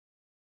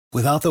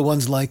Without the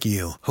ones like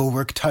you, who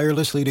work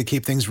tirelessly to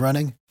keep things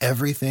running,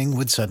 everything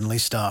would suddenly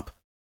stop.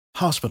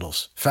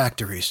 Hospitals,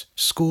 factories,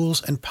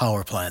 schools, and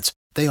power plants,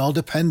 they all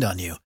depend on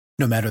you.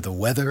 No matter the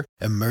weather,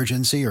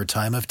 emergency, or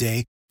time of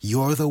day,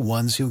 you're the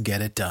ones who get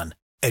it done.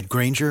 At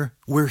Grainger,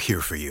 we're here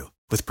for you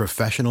with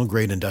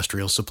professional-grade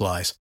industrial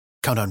supplies.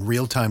 Count on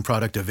real-time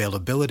product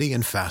availability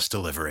and fast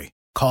delivery.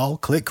 Call,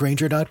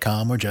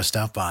 clickgrainger.com, or just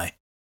stop by.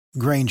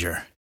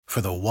 Grainger, for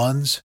the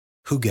ones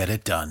who get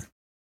it done.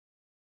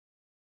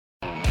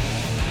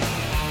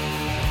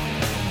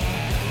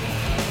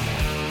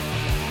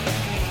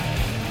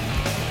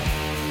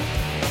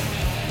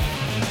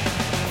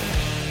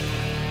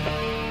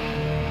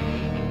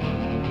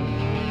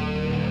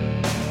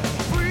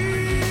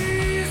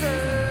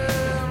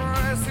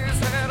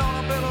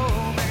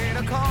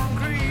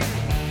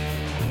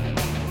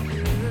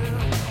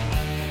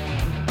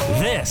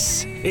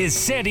 This is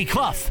Sandy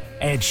Clough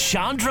and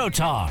Sean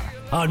Drotar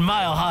on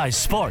Mile High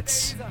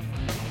Sports.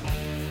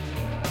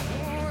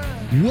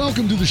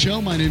 Welcome to the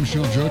show. My name is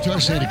Sean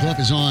Drotar. Sandy Clough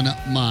is on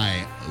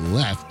my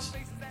left.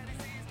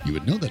 You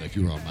would know that if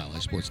you were on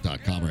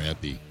milehighsports.com or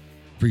at the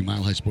free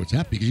Mile High Sports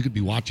app, because you could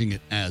be watching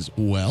it as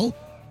well.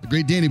 The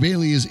great Danny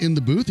Bailey is in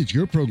the booth. It's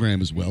your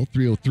program as well.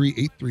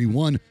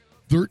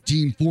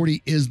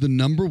 303-831-1340 is the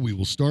number. We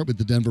will start with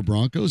the Denver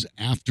Broncos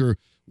after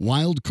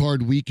Wild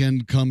Card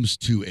weekend comes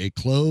to a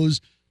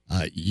close.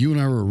 You and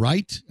I were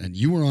right, and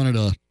you were on it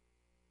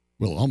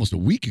almost a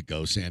week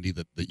ago, Sandy,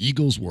 that the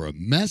Eagles were a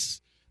mess.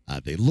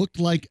 They looked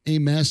like a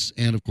mess,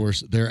 and of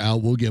course, they're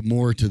out. We'll get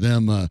more to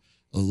them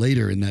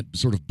later in that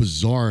sort of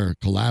bizarre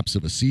collapse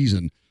of a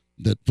season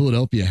that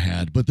Philadelphia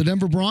had. But the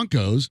Denver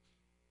Broncos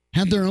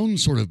had their own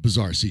sort of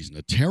bizarre season,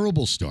 a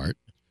terrible start.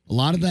 A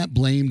lot of that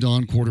blamed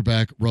on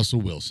quarterback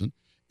Russell Wilson,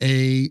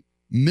 a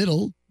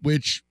middle,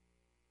 which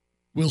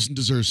Wilson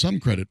deserves some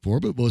credit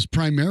for, but was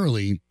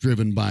primarily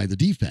driven by the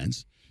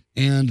defense,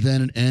 and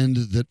then an end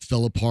that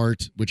fell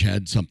apart, which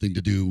had something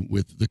to do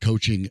with the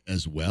coaching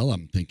as well.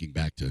 I'm thinking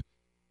back to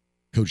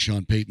Coach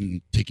Sean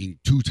Payton taking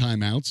 2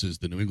 timeouts as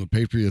the New England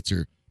Patriots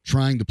are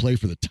trying to play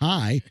for the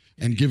tie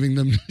and giving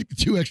them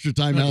 2 extra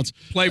timeouts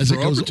play as for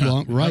it goes overtime.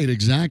 along. Right,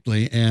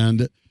 exactly.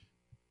 And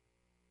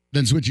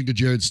then switching to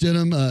Jared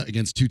Stidham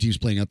against 2 teams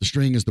playing out the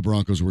string as the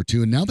Broncos were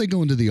too. And now they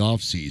go into the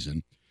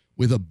offseason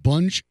with a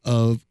bunch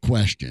of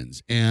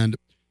questions. And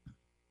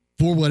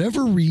for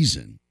whatever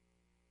reason,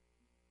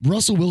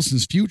 Russell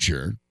Wilson's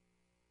future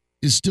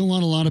is still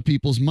on a lot of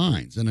people's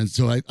minds. And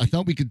so I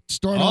thought we could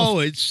start off. Oh,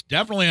 it's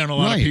definitely on a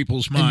lot of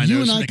people's minds. And you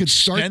There's and I could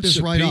start this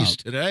right off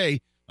today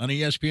on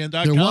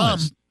ESPN.com There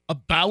was.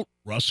 about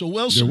Russell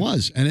Wilson. There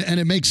was. And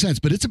it makes sense.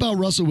 But it's about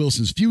Russell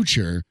Wilson's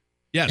future.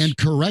 Yes. And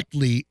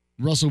correctly,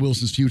 Russell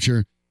Wilson's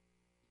future,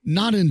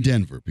 not in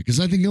Denver,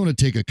 because I think I want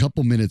to take a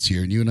couple minutes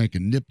here and you and I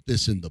can nip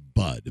this in the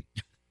bud.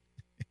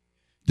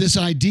 This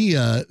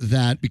idea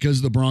that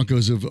because the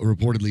Broncos have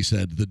reportedly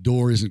said the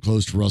door isn't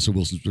closed for Russell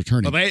Wilson's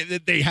returning. Well,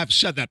 they have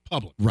said that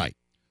publicly. Right.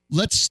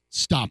 Let's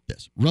stop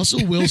this.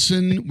 Russell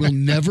Wilson will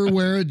never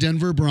wear a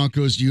Denver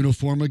Broncos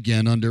uniform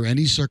again under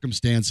any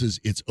circumstances.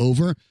 It's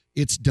over.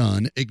 It's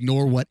done.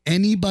 Ignore what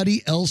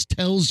anybody else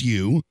tells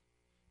you,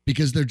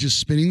 because they're just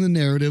spinning the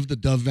narrative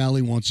that Dove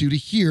Valley wants you to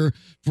hear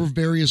for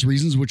various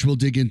reasons, which we'll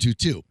dig into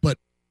too. But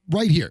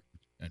right here,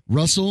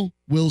 Russell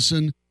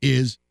Wilson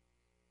is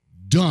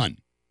done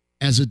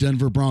as a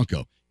Denver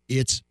Bronco.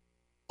 It's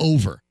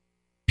over.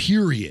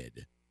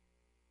 Period.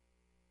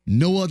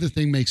 No other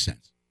thing makes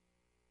sense.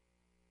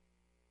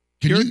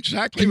 You're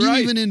exactly right. Can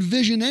you even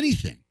envision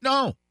anything?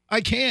 No,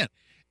 I can't.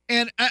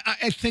 And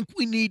I think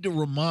we need to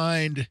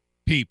remind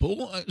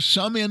people,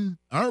 some in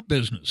our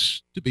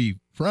business, to be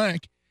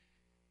frank,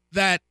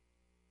 that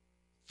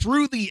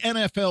through the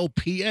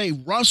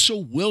NFLPA,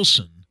 Russell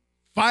Wilson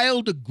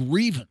filed a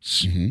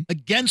grievance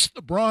against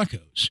the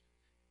Broncos.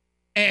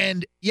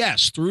 And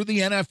yes, through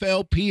the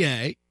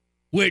NFLPA,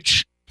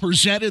 which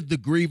presented the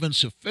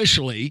grievance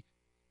officially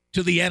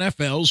to the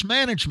NFL's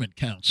Management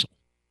Council.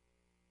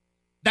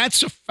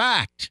 That's a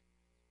fact.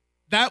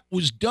 That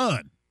was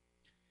done.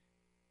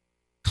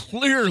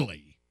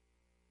 Clearly,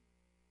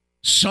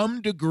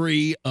 some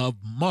degree of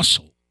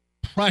muscle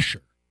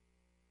pressure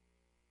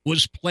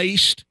was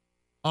placed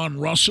on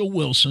Russell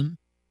Wilson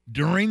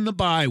during the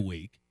bye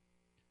week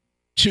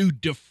to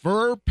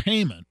defer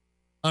payment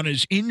on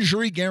his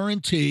injury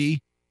guarantee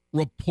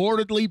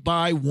reportedly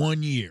by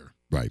 1 year.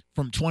 Right.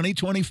 From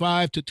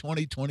 2025 to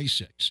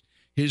 2026.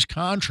 His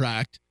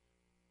contract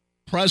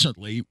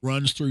presently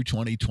runs through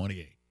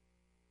 2028.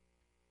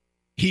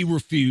 He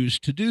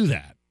refused to do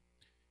that.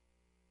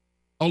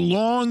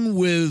 Along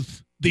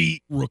with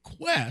the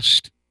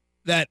request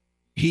that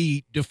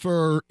he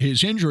defer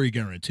his injury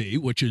guarantee,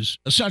 which is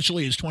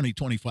essentially his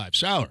 2025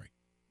 salary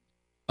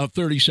of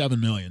 $37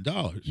 million.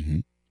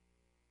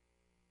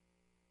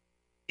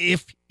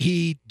 If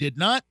he did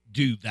not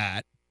do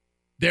that,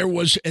 there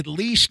was at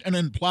least an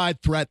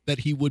implied threat that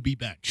he would be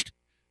benched.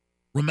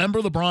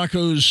 Remember, the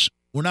Broncos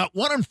were not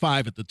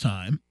 1-5 at the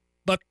time,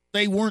 but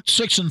they weren't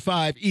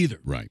 6-5 either.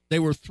 Right. They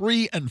were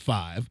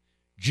 3-5,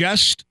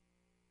 just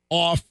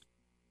off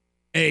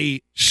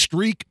a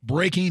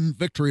streak-breaking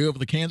victory over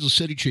the Kansas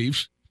City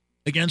Chiefs,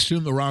 against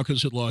whom the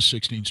Broncos had lost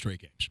 16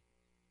 straight games.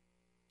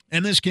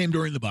 And this came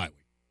during the bye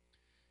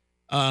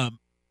week.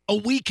 A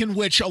week in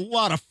which a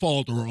lot of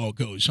falderall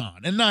goes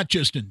on, and not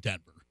just in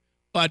Denver,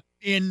 but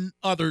in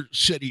other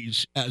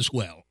cities as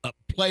well.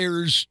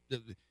 Players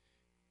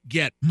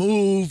get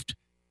moved.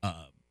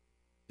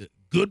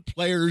 Good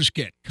players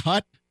get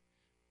cut.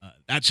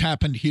 That's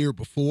happened here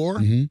before.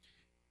 Mm-hmm.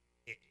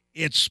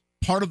 It's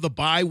part of the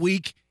bye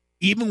week.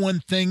 Even when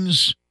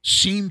things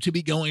seem to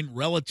be going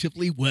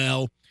relatively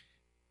well,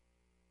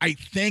 I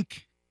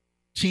think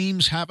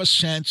teams have a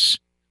sense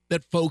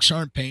that folks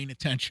aren't paying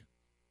attention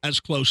as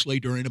closely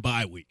during a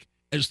bye week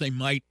as they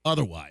might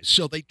otherwise.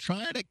 So they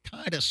try to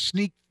kind of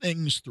sneak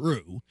things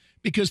through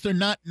because they're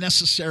not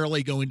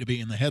necessarily going to be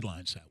in the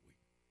headlines that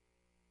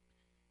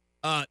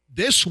week.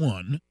 This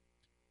one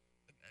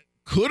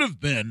could have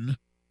been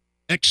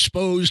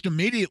exposed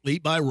immediately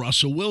by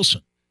Russell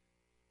Wilson.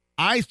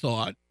 I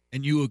thought,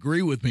 and you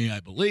agree with me, I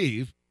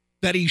believe,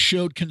 that he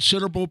showed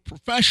considerable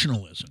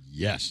professionalism.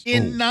 Yes.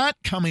 In not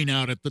coming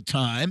out at the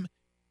time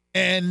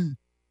and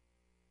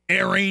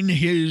airing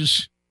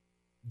his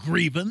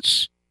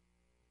grievance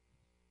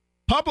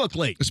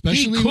publicly.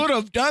 Especially he could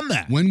have done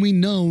that. When we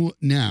know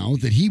now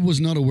that he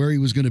was not aware he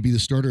was going to be the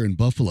starter in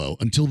Buffalo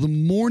until the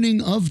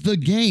morning of the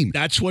game.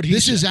 That's what he said.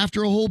 This is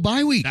after a whole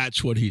bye week.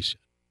 That's what he said.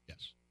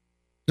 Yes.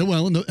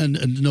 Well,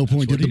 and no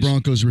point did the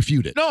Broncos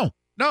refute it. No.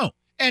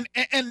 And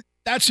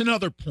that's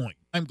another point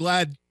I'm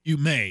glad you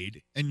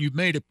made, and you've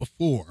made it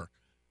before,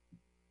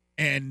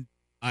 and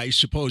I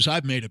suppose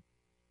I've made it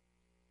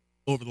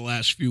over the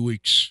last few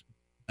weeks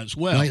as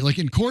well. Right, like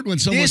in court when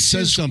someone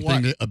says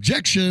something,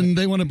 objection,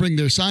 they want to bring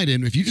their side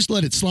in. If you just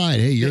let it slide,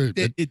 hey, you're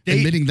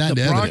admitting that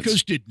to evidence. The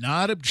Broncos did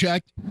not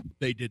object.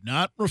 They did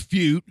not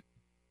refute.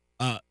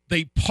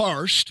 They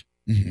parsed.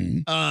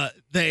 Mm-hmm.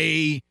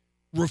 They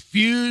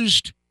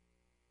refused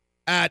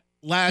at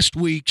last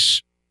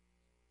week's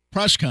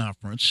press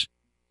conference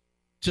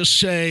to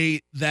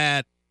say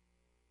that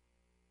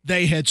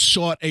they had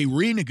sought a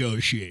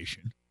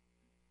renegotiation,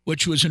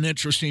 which was an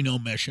interesting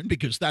omission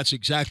because that's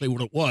exactly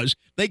what it was.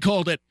 They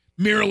called it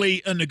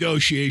merely a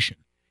negotiation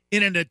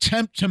in an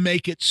attempt to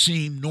make it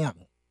seem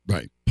normal.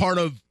 Right. Part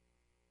of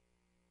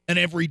an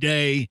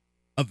everyday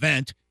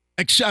event,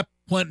 except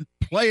when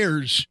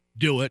players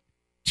do it,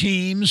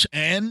 teams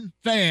and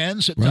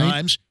fans at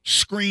times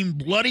scream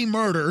bloody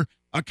murder,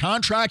 a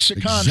contract's a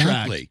contract.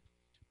 Exactly.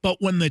 But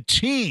when the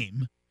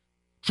team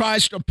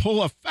tries to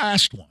pull a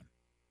fast one,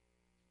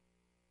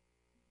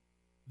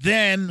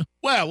 then,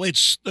 well,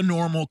 it's the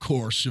normal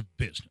course of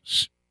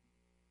business.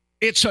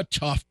 It's a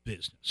tough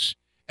business,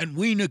 and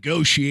we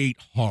negotiate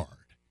hard.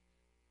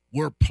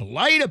 We're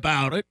polite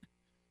about it,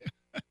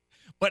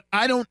 but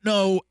I don't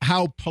know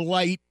how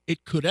polite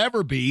it could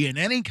ever be in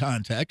any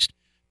context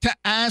to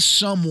ask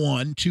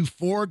someone to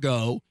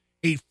forego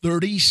a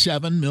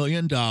 $37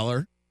 million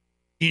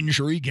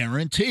injury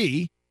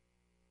guarantee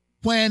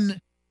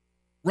when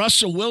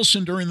Russell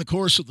Wilson, during the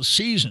course of the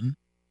season,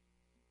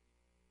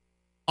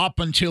 up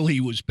until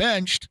he was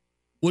benched,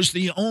 was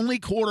the only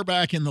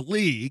quarterback in the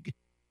league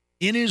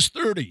in his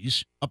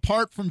 30s,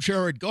 apart from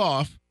Jared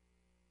Goff,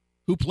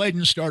 who played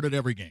and started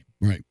every game.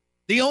 Right.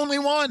 The only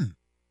one.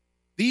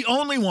 The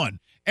only one.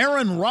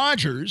 Aaron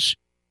Rodgers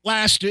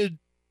lasted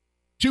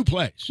 2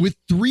 plays. With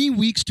 3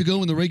 weeks to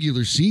go in the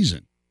regular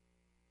season,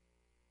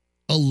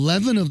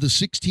 11 of the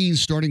 16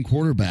 starting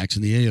quarterbacks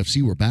in the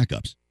AFC were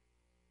backups.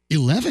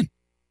 11.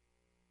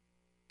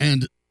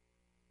 And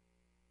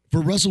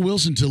for Russell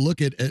Wilson to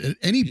look at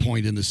any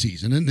point in the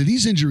season, and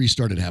these injuries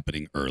started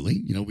happening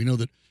early. You know, we know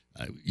that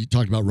you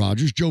talked about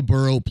Rodgers. Joe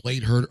Burrow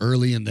played hurt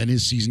early, and then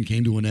his season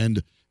came to an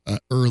end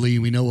early.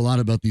 We know a lot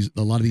of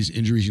these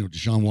injuries. You know,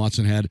 Deshaun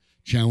Watson had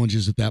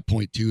challenges at that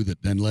point too,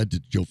 that then led to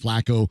Joe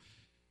Flacco.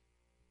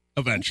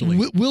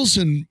 Eventually,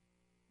 Wilson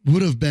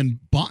would have been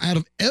bought out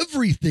of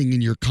everything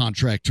in your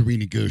contract to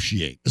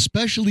renegotiate,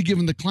 especially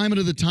given the climate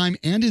of the time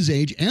and his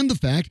age and the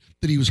fact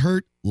that he was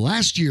hurt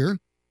last year.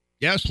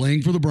 Yes.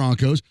 Playing for the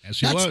Broncos.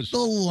 Yes, he That's was. the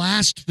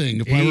last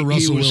thing, if I were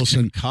Russell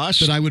Wilson, concussed.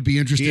 that I would be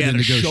interested in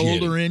negotiating. He had a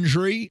shoulder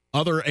injury,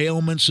 other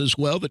ailments as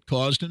well that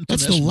caused him to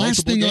That's miss the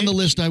last thing games. on the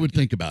list I would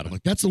think about. I'm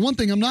like, that's the one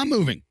thing I'm not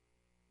moving.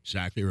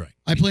 Exactly right.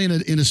 I play in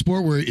a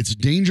sport where it's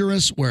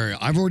dangerous, where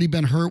I've already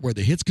been hurt, where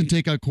the hits can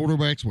take out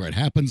quarterbacks, where it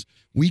happens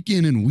week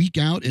in and week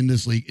out in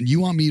this league, and you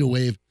want me to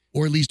waive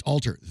or at least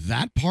alter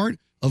that part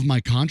of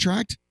my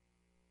contract?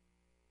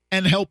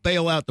 And help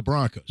bail out the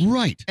Broncos.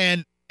 Right.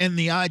 And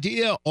the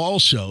idea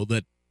also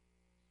that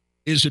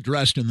is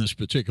addressed in this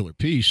particular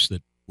piece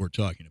that we're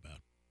talking about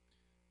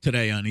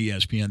today on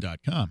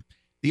ESPN.com.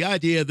 The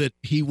idea that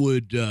he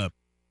would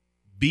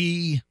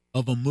be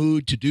of a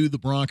mood to do the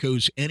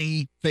Broncos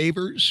any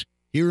favors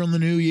here in the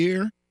new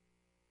year,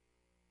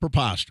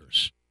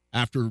 preposterous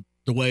after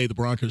the way the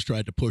Broncos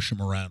tried to push him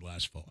around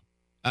last fall.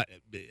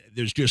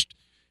 There's just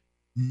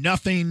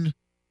nothing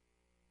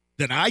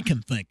that I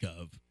can think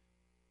of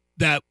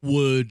that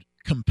would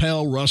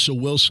compel Russell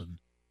Wilson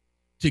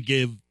to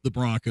give the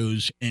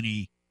Broncos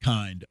any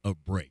kind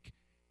of break.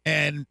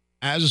 And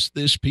as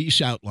this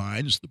piece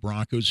outlines, the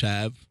Broncos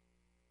have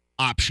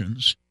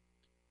options,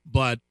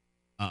 but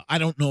I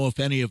don't know if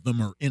any of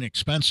them are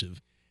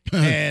inexpensive.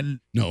 And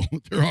no,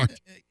 there aren't.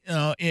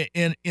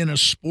 In a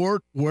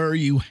sport where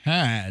you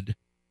had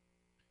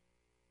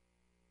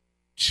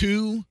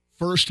two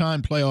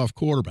first-time playoff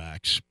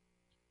quarterbacks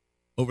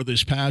over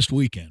this past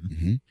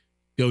weekend,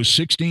 go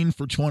 16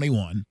 for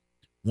 21,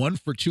 one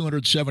for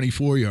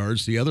 274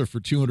 yards, the other for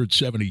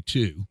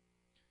 272.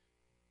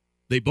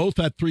 They both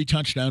had 3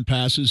 touchdown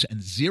passes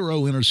and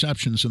 0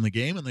 interceptions in the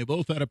game, and they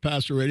both had a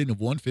passer rating of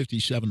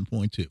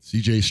 157.2.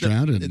 C.J.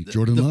 Stroud and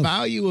Jordan Love. The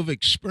value of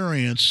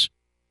experience,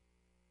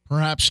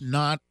 perhaps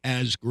not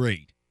as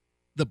great.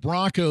 The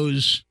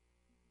Broncos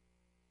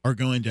are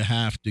going to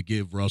have to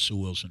give Russell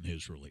Wilson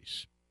his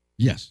release.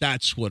 Yes.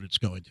 That's what it's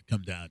going to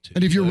come down to.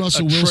 And if you're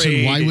Russell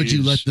Wilson, why would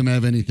you let them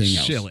have anything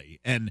else? Silly.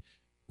 And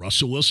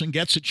Russell Wilson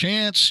gets a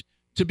chance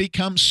to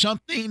become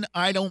something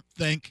I don't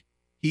think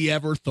he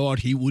ever thought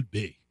he would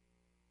be.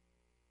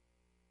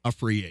 A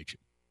free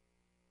agent.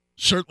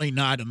 Certainly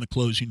not in the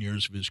closing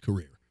years of his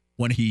career.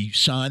 When he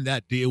signed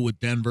that deal with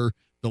Denver,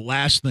 the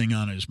last thing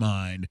on his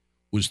mind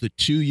was that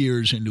 2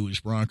 years into his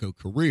Bronco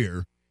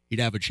career, he'd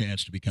have a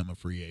chance to become a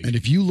free agent. And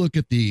if you look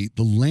at the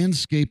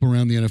landscape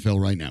around the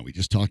NFL right now, we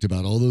just talked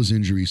about all those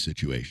injury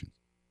situations.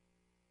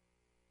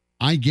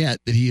 I get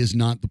that he is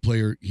not the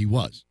player he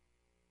was.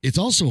 It's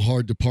also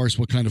hard to parse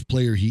what kind of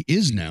player he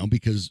is now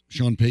because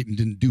Sean Payton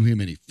didn't do him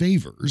any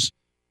favors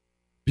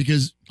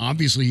because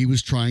obviously he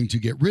was trying to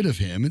get rid of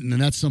him. And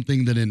that's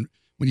something that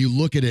when you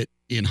look at it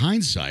in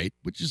hindsight,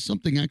 which is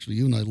something actually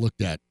you and I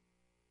looked at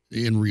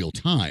in real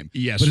time,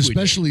 yes, but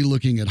especially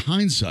looking at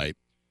hindsight,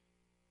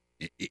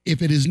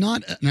 if it is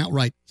not an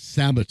outright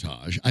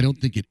sabotage, I don't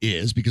think it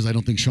is because I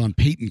don't think Sean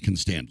Payton can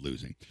stand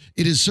losing.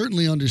 It is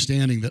certainly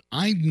understanding that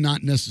I'm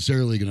not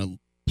necessarily going to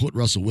put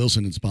Russell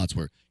Wilson in spots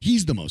where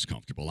he's the most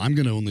comfortable. I'm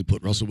going to only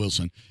put Russell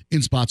Wilson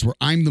in spots where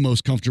I'm the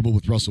most comfortable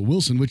with Russell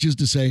Wilson, which is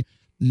to say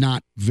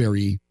not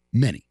very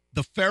many.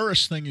 The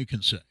fairest thing you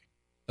can say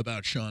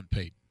about Sean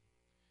Payton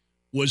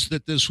was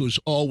that this was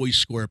always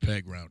square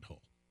peg, round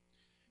hole.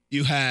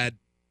 You had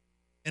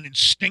an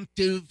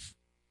instinctive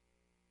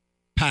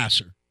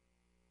passer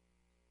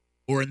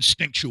or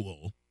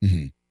instinctual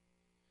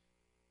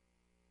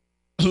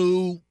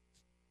who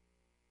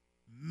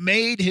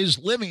made his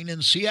living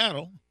in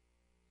Seattle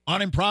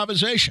on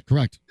improvisation.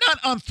 Correct. Not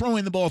on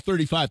throwing the ball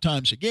 35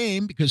 times a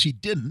game because he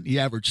didn't. He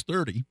averaged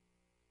 30.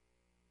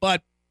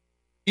 But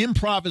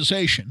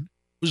improvisation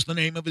was the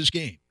name of his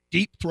game.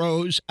 Deep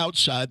throws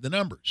outside the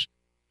numbers.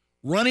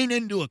 Running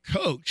into a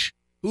coach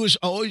who has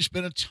always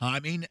been a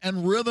timing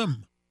and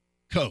rhythm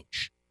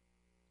coach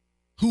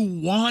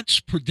who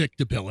wants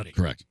predictability.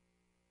 Correct.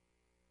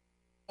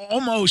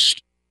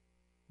 Almost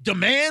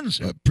demands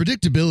it.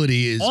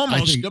 Predictability is,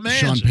 Almost I think, demands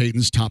Sean it.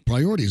 Payton's top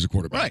priority as a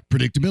quarterback. Right.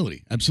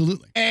 Predictability,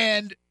 absolutely.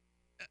 And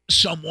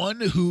someone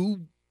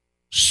who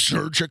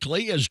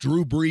surgically, as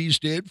Drew Brees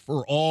did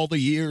for all the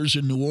years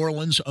in New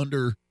Orleans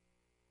under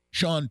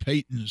Sean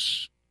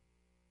Payton's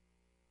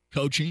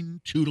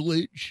coaching,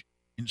 tutelage,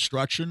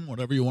 instruction,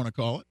 whatever you want to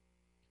call it,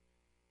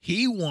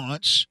 he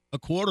wants a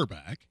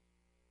quarterback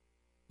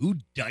who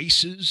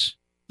dices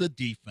the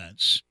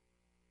defense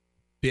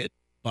bit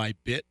by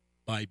bit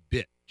by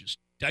bit, just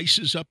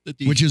dices up the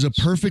defense. Which is a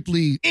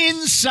perfectly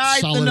inside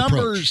the solid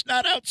numbers, approach.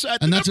 not outside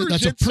the And numbers.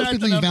 that's a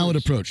perfectly valid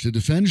approach to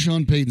defend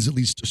Sean Payton's at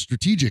least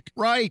strategic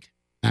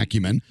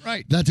acumen.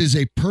 Right. That is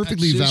a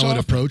perfectly That's his valid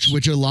offense. approach,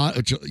 which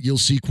you'll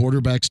see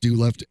quarterbacks do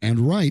left and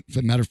right. As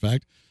a matter of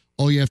fact,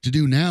 all you have to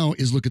do now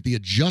is look at the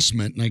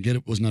adjustment, and I get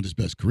it was not his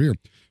best career,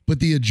 but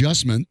the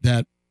adjustment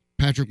that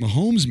Patrick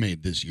Mahomes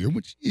made this year,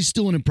 which is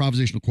still an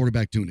improvisational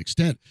quarterback to an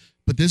extent,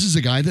 but this is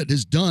a guy that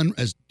has done,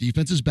 as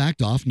defenses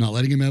backed off, not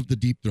letting him have the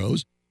deep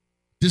throws,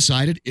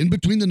 decided in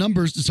between the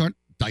numbers to start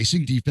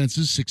dicing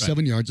defenses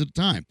 6-7 yards at a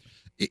time.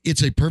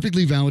 It's a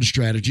perfectly valid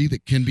strategy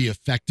that can be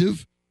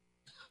effective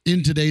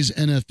in today's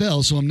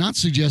NFL. So I'm not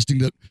suggesting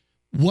that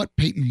what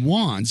Payton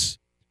wants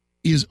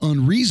is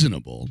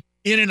unreasonable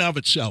In and of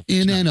itself.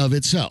 in and of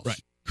itself.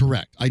 Right.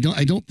 Correct. I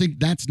don't think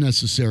that's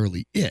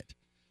necessarily it.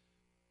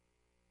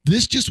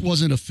 This just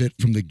wasn't a fit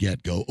from the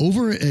get-go.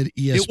 Over at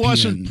ESPN, It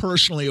wasn't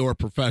personally or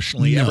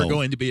professionally No. ever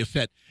going to be a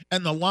fit.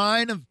 And the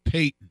line of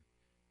Payton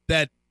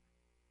that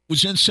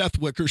was in Seth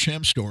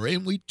Wickersham's story,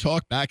 and we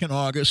talked back in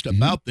August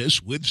about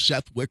this with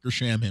Seth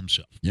Wickersham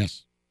himself.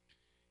 Yes.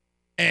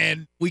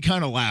 And we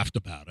kind of laughed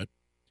about it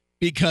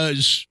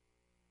because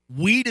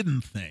we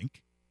didn't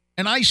think,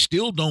 and I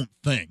still don't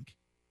think,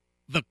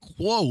 the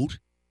quote,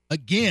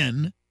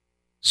 again,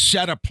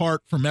 set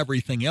apart from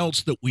everything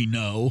else that we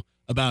know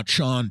about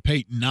Sean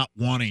Payton not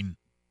wanting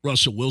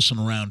Russell Wilson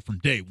around from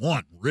day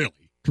one,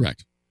 really.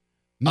 Correct.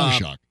 Not a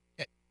shock.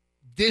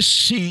 This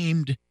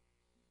seemed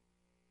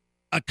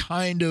a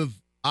kind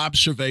of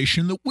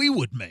observation that we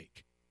would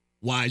make,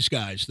 wise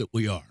guys that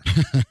we are.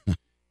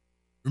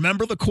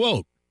 Remember the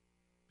quote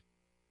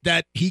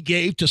that he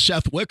gave to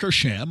Seth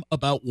Wickersham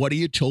about what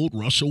he had told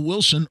Russell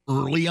Wilson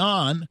early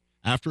on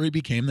after he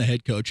became the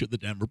head coach of the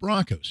Denver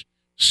Broncos.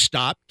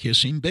 stop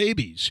kissing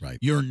babies. Right.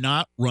 You're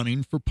not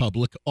running for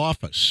public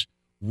office.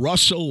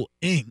 Russell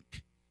Inc.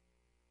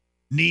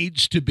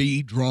 needs to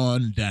be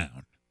drawn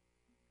down,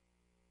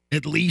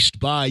 at least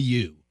by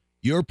you.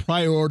 Your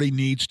priority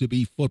needs to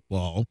be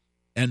football,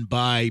 and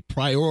by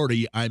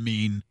priority, I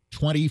mean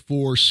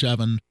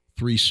 24/7,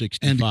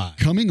 365. And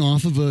coming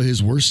off of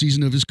his worst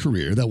season of his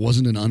career, that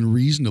wasn't an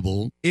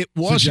unreasonable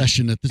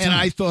suggestion at the time. And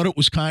I thought it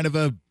was kind of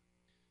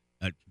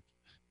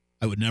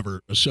I would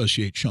never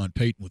associate Sean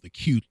Payton with a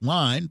cute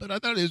line, but I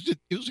thought it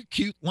was a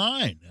cute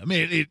line. I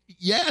mean,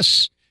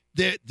 yes,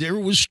 there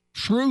was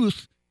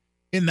truth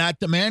in that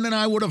demand, and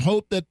I would have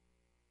hoped that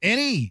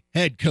any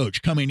head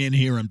coach coming in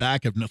here in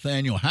back of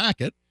Nathaniel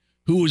Hackett,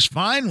 who was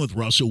fine with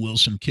Russell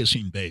Wilson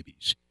kissing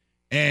babies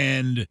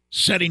and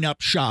setting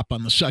up shop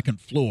on the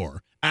second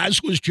floor,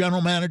 as was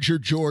general manager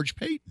George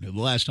Payton, who the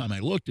last time I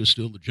looked is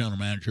still the general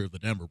manager of the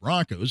Denver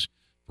Broncos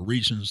for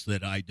reasons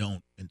that I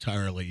don't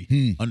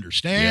entirely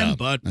understand. Yeah,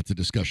 but that's a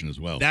discussion as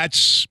well.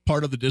 That's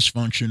part of the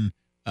dysfunction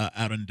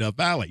out in Dove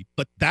Valley.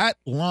 But that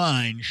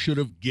line should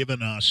have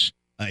given us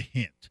a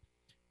hint.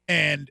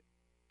 And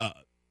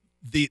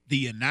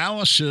the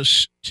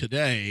analysis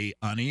today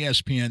on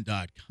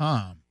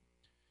ESPN.com,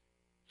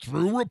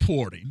 through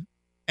reporting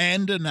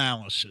and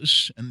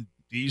analysis, and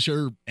these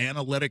are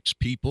analytics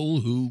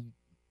people who,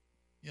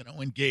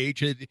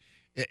 engage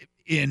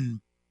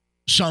in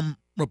some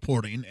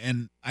reporting,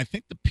 and I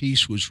think the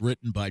piece was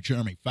written by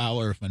Jeremy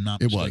Fowler, if I'm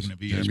not mistaken, of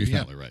ESPN, Jeremy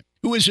Fowler, right?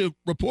 Who is a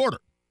reporter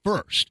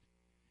first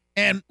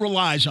and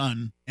relies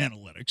on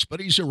analytics, but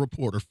he's a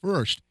reporter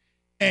first.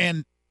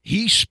 And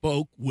he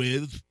spoke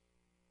with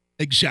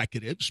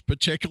executives,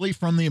 particularly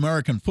from the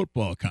American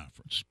Football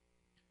Conference,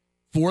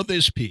 for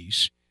this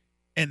piece,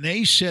 and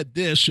they said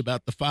this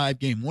about the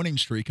 5-game winning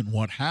streak and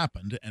what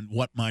happened and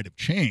what might have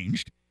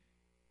changed.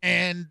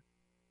 And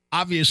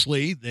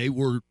obviously they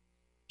were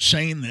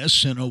saying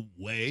this in a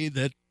way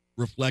that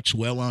reflects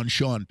well on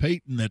Sean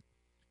Payton, that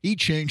he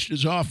changed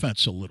his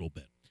offense a little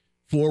bit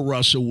for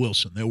Russell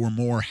Wilson. There were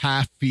more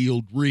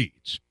half-field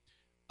reads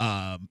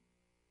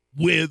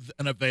with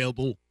an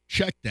available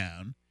check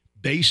down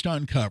based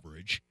on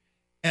coverage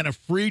and a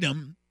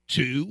freedom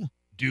to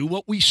do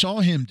what we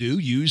saw him do,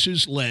 use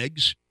his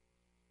legs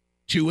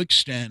to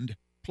extend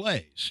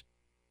plays,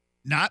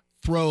 not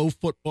throw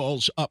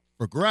footballs up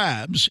for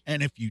grabs.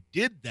 And if you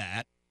did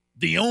that,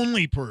 the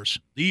only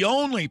person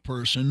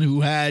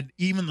who had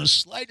even the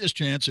slightest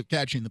chance of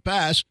catching the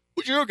pass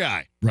was your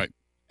guy. Right.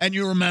 And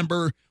you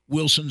remember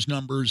Wilson's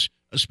numbers,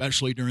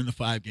 especially during the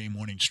 5-game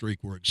winning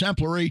streak, were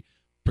exemplary,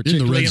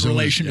 particularly in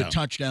relation to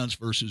touchdowns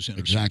versus interceptions.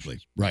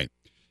 Exactly. Right.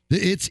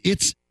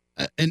 It's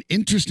an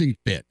interesting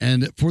fit.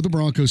 And for the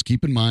Broncos,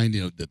 keep in mind,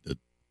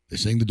 they're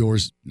saying the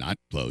door's not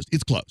closed.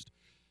 It's closed.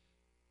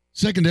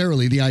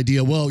 Secondarily, the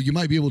idea, you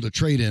might be able to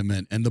trade him,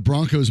 and the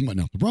Broncos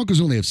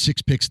only have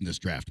 6 picks in this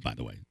draft, by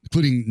the way,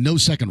 including no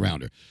second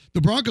rounder.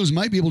 The Broncos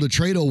might be able to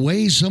trade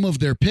away some of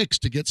their picks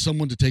to get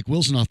someone to take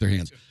Wilson off their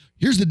hands.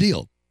 Here's the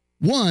deal.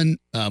 One,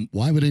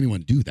 why would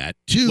anyone do that?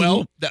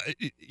 Two,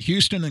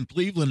 Houston and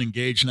Cleveland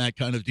engaged in that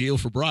kind of deal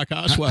for Brock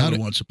Osweiler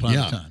once upon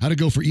a time. How to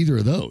go for either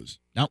of those?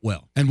 Not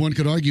well. And one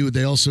could argue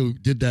they also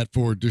did that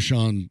for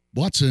Deshaun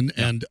Watson,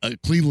 and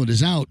Cleveland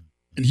is out,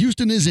 and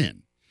Houston is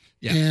in.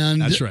 Yeah,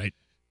 and that's right.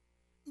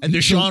 And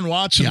Deshaun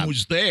Watson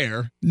was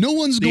there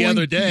the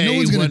other day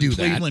when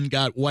Cleveland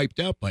got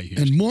wiped out by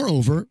Houston. And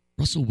moreover,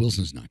 Russell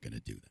Wilson's not going to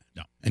do that.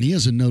 No. And he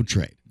has a no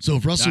trade. So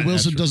if Russell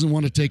Wilson doesn't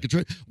want to take a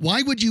trade,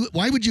 why would you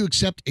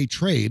accept a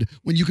trade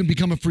when you can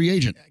become a free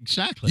agent?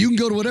 Exactly. You can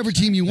go to whatever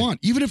team you want.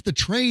 Even if the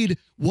trade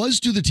was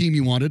to the team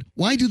you wanted,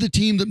 why do the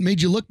team that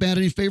made you look bad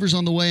any favors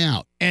on the way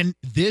out? And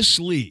this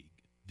league,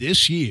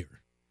 this year,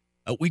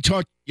 we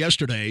talked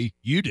yesterday,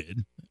 you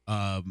did,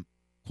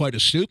 quite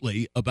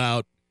astutely,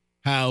 about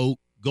how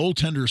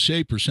goaltender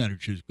save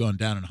percentage has gone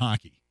down in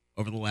hockey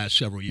over the last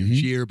several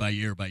years, year by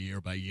year by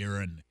year by year,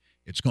 and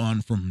it's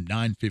gone from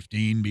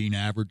 .915 being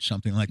average,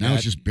 something like that. Now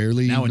it's just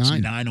barely now 9. It's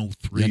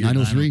 903 or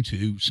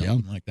 902,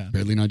 something like that.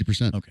 Barely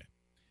 90%.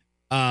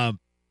 Okay.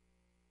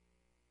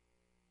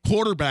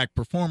 Quarterback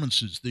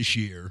performances this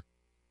year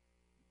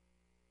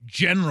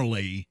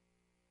generally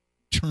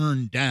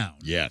turned down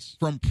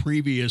from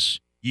previous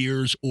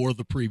years or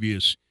the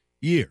previous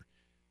year.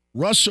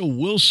 Russell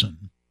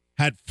Wilson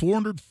had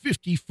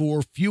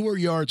 454 fewer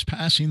yards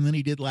passing than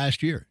he did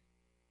last year,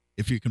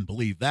 if you can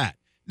believe that.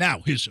 Now,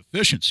 his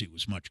efficiency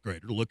was much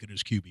greater. Look at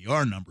his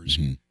QBR numbers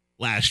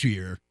last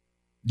year,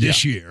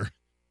 this year.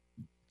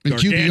 And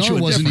QBR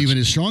wasn't even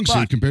his strong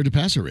suit compared to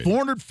passer rate.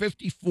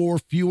 454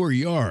 fewer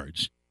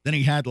yards than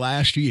he had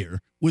last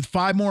year with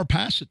 5 more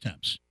pass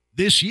attempts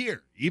this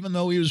year, even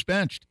though he was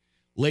benched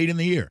late in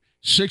the year.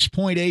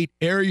 6.8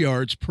 air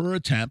yards per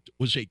attempt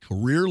was a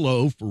career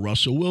low for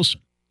Russell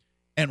Wilson,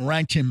 and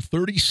ranked him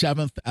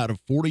 37th out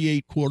of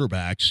 48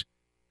 quarterbacks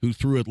who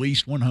threw at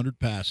least 100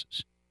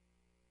 passes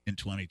in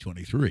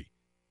 2023.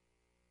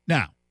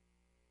 Now,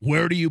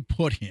 where do you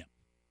put him?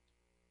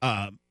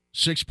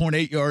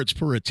 6.8 yards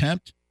per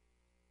attempt.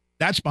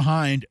 That's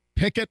behind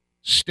Pickett,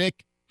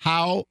 Stick,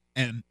 Howe,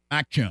 and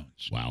Mac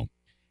Jones. Wow.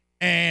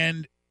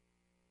 And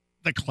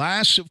the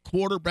class of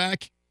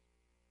quarterback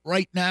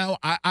right now,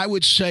 I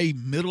would say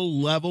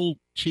middle level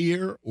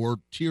tier or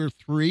tier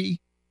 3,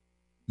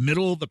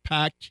 middle of the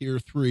pack tier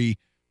 3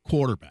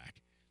 quarterback.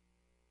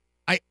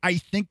 I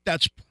think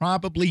that's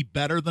probably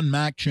better than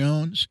Mac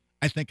Jones.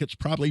 I think it's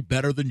probably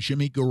better than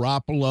Jimmy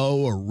Garoppolo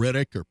or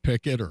Riddick or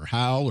Pickett or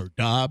Howell or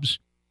Dobbs.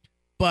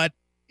 But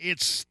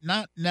it's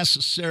not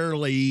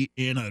necessarily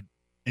in an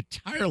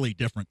entirely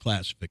different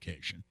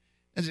classification.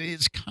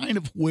 It's kind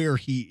of where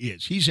he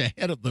is. He's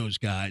ahead of those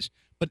guys,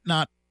 but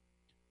not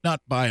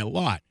by a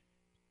lot.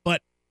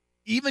 But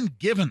even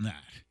given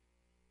that,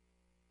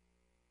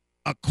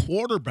 a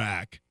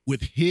quarterback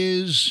with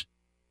his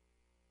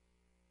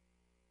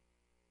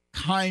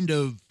kind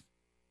of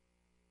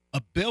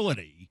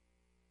ability,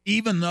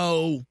 even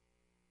though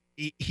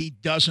he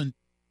doesn't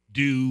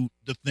do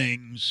the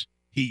things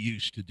he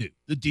used to do.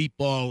 The deep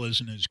ball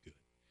isn't as good.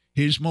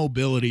 His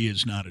mobility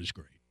is not as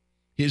great.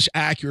 His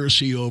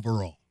accuracy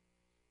overall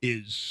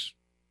is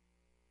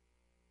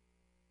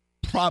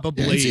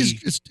probably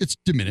it's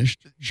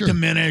diminished. Sure.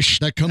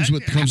 Diminished. That comes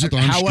with arm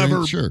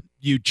however strength. Sure.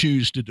 You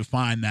choose to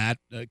define that.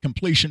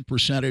 Completion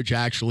percentage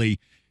actually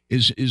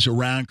is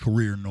around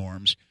career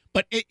norms.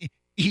 But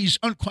he's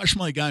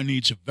unquestionably a guy who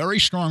needs a very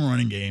strong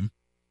running game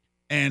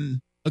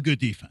and a good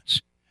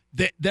defense.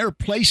 There are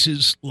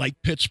places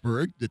like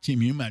Pittsburgh, the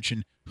team you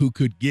mentioned, who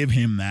could give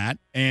him that.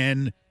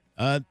 And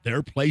there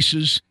are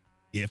places,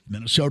 if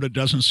Minnesota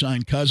doesn't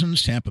sign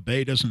Cousins, Tampa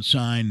Bay doesn't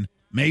sign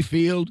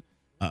Mayfield,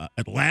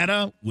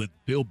 Atlanta with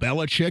Bill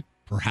Belichick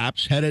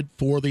perhaps headed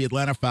for the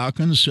Atlanta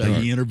Falcons.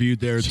 He interviewed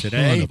there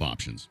today. A ton of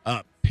options.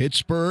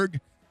 Pittsburgh,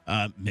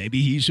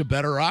 maybe he's a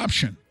better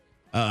option.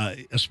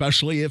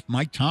 Especially if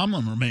Mike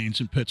Tomlin remains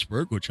in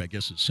Pittsburgh, which I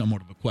guess is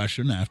somewhat of a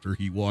question after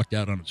he walked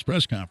out on his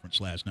press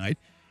conference last night.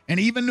 And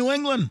even New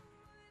England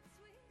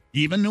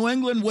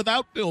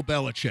without Bill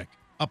Belichick,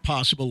 a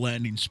possible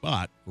landing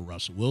spot for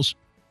Russell Wilson.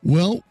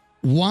 Well,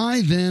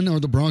 why then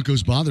are the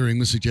Broncos bothering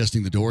with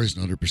suggesting the door isn't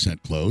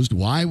 100% closed?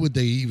 Why would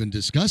they even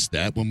discuss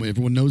that when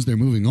everyone knows they're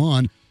moving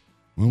on?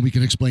 Well, we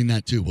can explain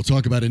that too. We'll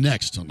talk about it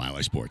next on Mile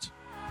High Sports.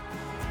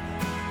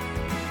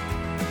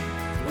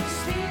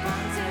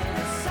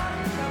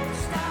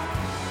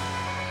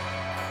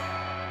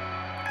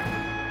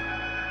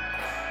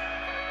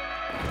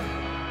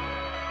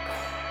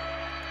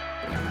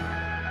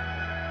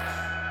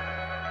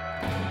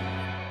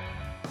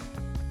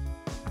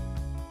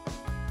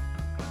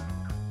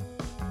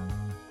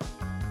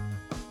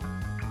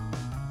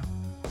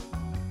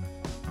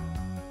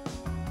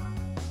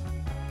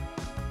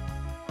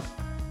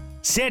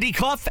 Sandy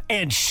Clough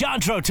and Sean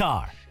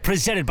Trotar,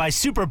 presented by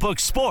Superbook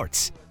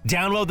Sports.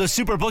 Download the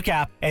Superbook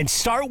app and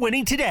start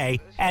winning today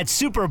at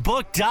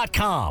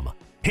superbook.com.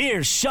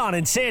 Here's Sean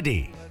and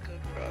Sandy.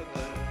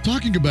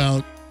 Talking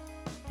about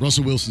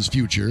Russell Wilson's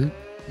future,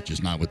 which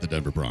is not with the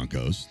Denver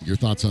Broncos. Your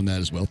thoughts on that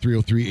as well.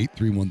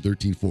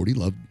 303-831-1340.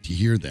 Love to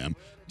hear them.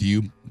 Do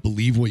you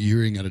believe what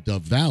you're hearing out of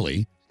Dove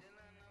Valley?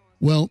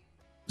 Well,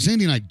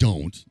 Sandy and I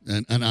don't,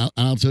 and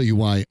I'll tell you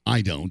why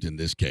I don't in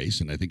this case,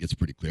 and I think it's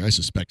pretty clear. I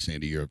suspect,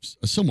 Sandy, you're of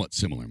a somewhat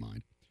similar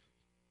mind.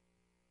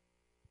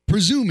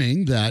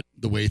 Presuming that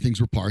the way things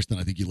were parsed,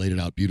 and I think you laid it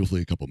out beautifully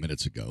a couple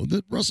minutes ago,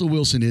 that Russell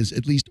Wilson is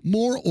at least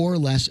more or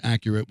less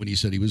accurate when he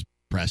said he was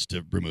pressed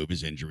to remove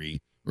his injury,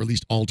 or at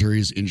least alter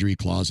his injury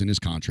clause in his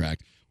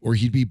contract, or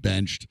he'd be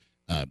benched,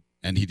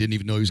 and he didn't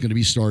even know he was going to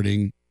be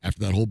starting after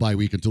that whole bye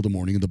week until the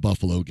morning of the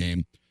Buffalo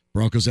game.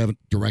 Broncos haven't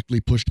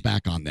directly pushed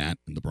back on that,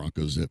 and the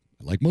Broncos,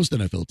 like most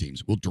NFL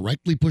teams, will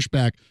directly push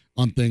back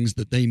on things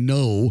that they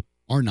know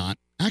are not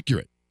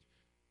accurate.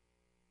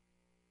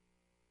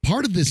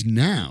 Part of this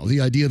now,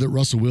 the idea that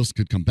Russell Wilson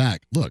could come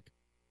back, look,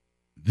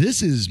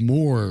 this is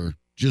more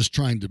just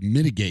trying to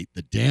mitigate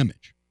the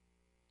damage.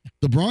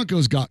 The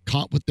Broncos got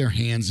caught with their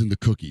hands in the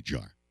cookie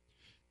jar,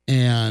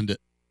 and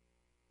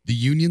the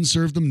union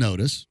served them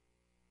notice.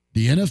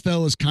 The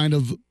NFL has kind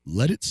of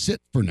let it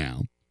sit for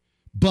now,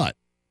 but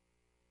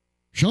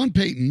Sean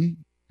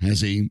Payton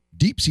has a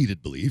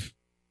deep-seated belief,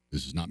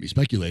 this is not me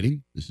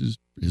speculating, this is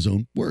his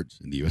own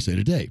words in the USA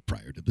Today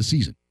prior to the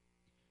season,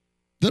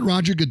 that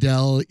Roger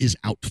Goodell is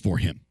out for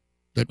him.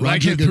 That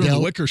Roger Goodell,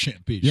 the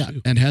Wickersham piece,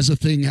 too. And has a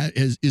thing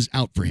is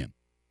out for him.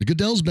 The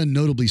Goodell's been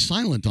notably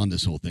silent on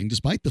this whole thing,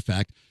 despite the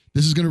fact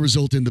this is going to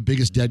result in the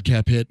biggest dead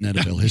cap hit in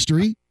NFL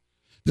history.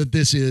 That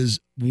this is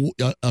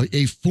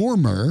a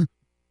former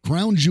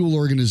crown jewel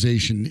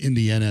organization in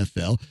the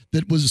NFL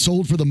that was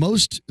sold for the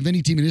most of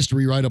any team in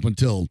history right up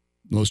until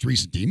the most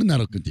recent team, and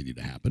that'll continue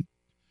to happen.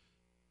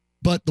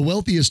 But the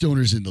wealthiest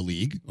owners in the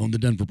league own the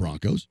Denver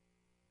Broncos.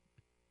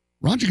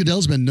 Roger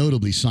Goodell's been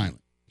notably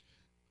silent.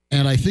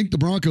 And I think the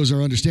Broncos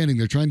are understanding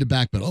they're trying to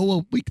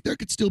backpedal. There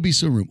could still be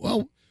some room.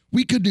 Well,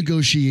 we could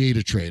negotiate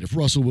a trade. If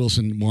Russell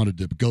Wilson wanted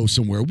to go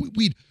somewhere,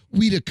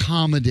 we'd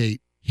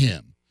accommodate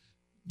him.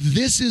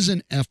 This is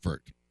an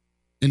effort,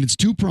 and it's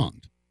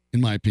two-pronged, in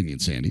my opinion,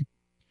 Sandy.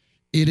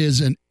 It is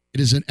an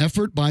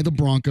effort by the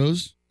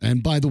Broncos,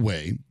 and by the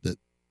way, that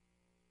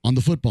on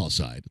the football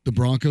side, the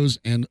Broncos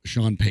and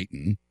Sean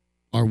Payton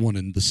are one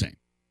and the same.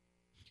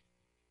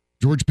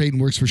 George Payton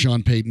works for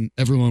Sean Payton.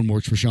 Everyone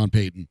works for Sean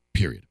Payton,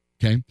 period.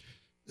 Okay?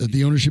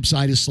 The ownership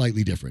side is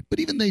slightly different, but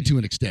even they, to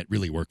an extent,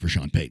 really work for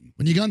Sean Payton.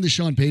 When you got into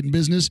Sean Payton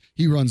business,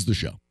 he runs the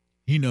show.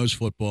 He knows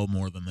football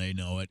more than they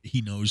know it.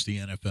 He knows the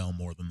NFL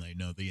more than they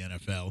know the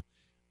NFL.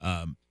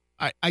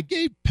 I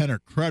gave Penner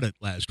credit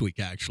last week,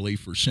 actually,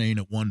 for saying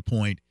at one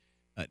point,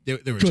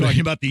 they were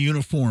talking about the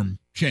uniform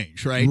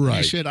change, right? Right.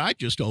 He said, I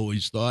just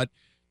always thought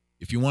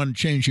if you want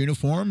to change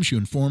uniforms, you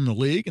inform the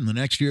league, and the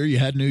next year you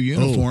had new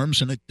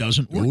uniforms, and it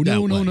doesn't work that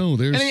way. No.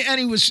 And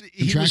he was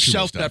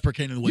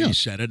self-deprecating the way he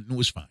said it, and it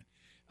was fine.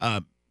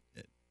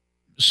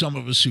 Some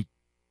of us who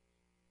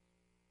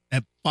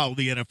have followed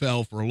the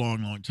NFL for a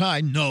long, long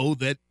time know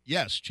that,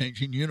 yes,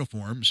 changing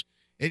uniforms,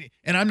 and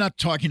I'm not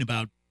talking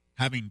about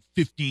having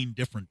 15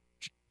 different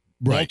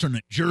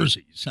alternate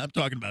jerseys. I'm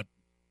talking about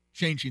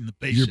changing the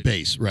basic your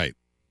base, right?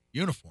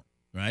 Uniform,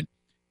 right?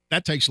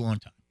 That takes a long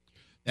time.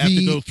 They have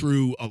to go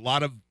through a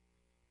lot of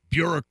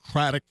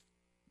bureaucratic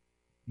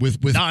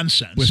with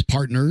nonsense, with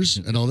partners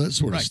and all that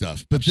sort of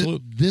stuff. But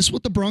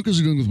what the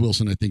Broncos are doing with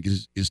Wilson, I think,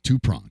 is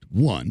two-pronged.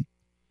 One,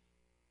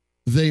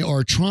 they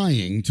are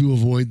trying to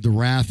avoid the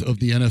wrath of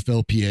the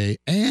NFLPA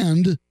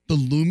and the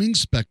looming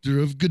specter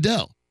of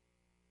Goodell,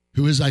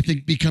 who is, I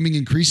think, becoming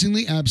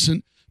increasingly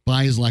absent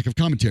by his lack of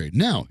commentary.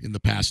 Now, in the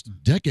past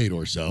decade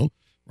or so,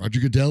 Roger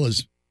Goodell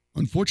has,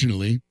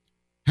 unfortunately,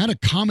 had a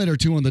comment or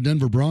two on the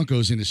Denver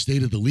Broncos in his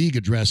State of the League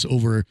address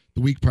over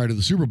the week prior to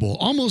the Super Bowl,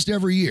 almost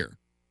every year,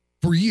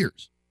 for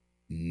years.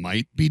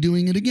 Might be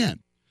doing it again.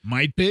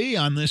 Might be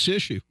on this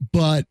issue.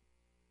 But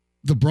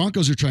the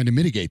Broncos are trying to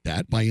mitigate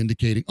that by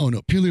indicating, oh,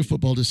 no, purely a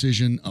football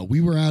decision.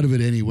 We were out of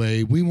it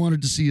anyway. We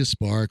wanted to see a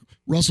spark.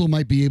 Russell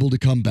might be able to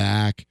come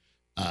back.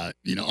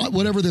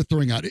 Whatever they're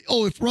throwing out.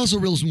 Oh, if Russell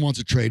Wilson wants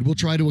a trade, we'll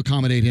try to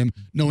accommodate him,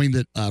 knowing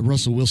that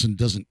Russell Wilson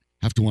doesn't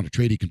have to want to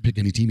trade. He can pick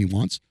any team he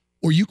wants.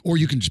 Or you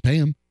can just pay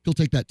him. He'll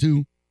take that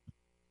too.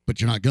 But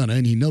you're not gonna,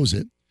 and he knows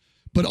it.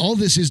 But all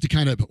this is to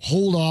kind of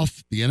hold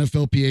off the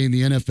NFLPA and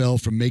the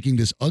NFL from making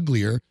this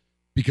uglier,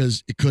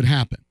 because it could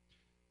happen.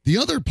 The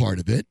other part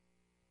of it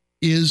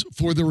is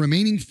for the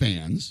remaining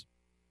fans,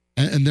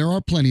 and there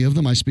are plenty of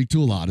them, I speak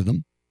to a lot of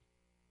them,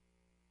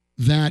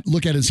 that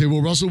look at it and say,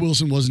 well, Russell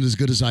Wilson wasn't as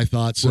good as I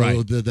thought,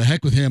 so the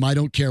heck with him, I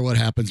don't care what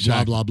happens,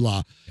 blah, blah,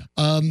 blah.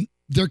 Yeah.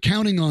 They're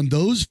counting on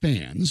those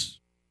fans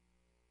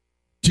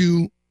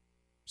to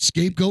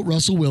scapegoat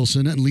Russell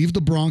Wilson and leave the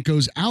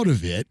Broncos out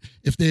of it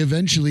if they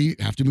eventually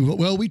have to move on.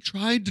 Well, we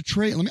tried to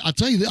trade. I'll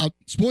tell you,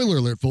 spoiler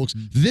alert, folks,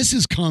 this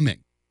is coming.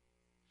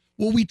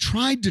 Well, we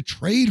tried to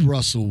trade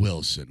Russell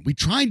Wilson. We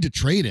tried to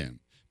trade him,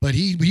 but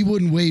he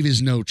wouldn't waive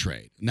his no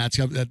trade. And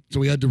so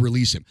we had to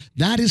release him.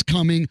 That is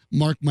coming.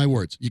 Mark my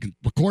words. You can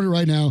record it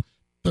right now.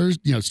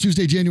 Thursday, it's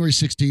Tuesday, January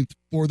 16th,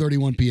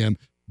 4:31 p.m.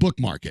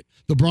 Bookmark it.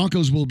 The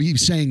Broncos will be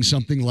saying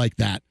something like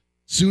that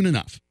soon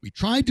enough. We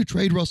tried to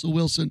trade Russell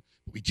Wilson,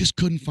 but we just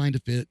couldn't find a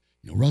fit.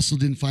 Russell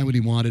didn't find what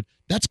he wanted.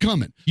 That's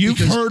coming. You've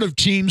heard of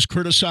teams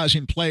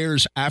criticizing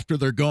players after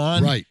they're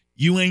gone. Right.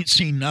 You ain't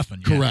seen nothing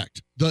yet.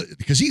 Correct.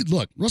 Because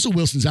Russell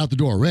Wilson's out the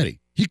door already.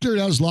 He cleared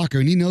out his locker,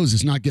 and he knows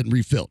it's not getting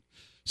refilled.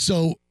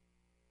 So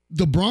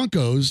the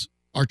Broncos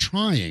are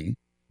trying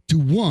to,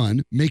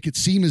 one, make it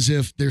seem as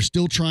if they're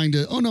still trying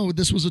to, oh, no,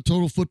 this was a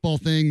total football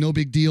thing, no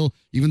big deal,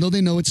 even though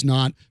they know it's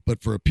not,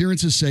 but for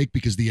appearance's sake,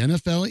 because the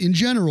NFL in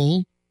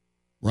general,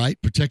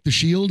 right, protect the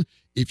shield,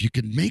 if you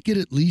can make it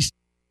at least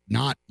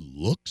not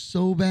look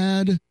so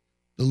bad,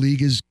 the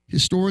league is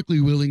historically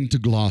willing to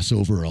gloss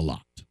over a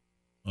lot.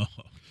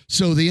 Uh-huh.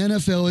 So the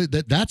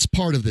NFL, that's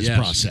part of this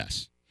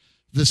process.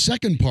 The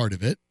second part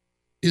of it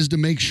is to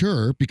make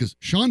sure, because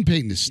Sean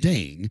Payton is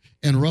staying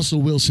and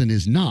Russell Wilson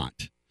is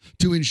not,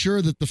 to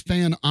ensure that the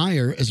fan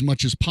ire, as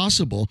much as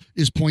possible,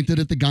 is pointed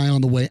at the guy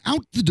on the way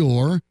out the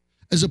door,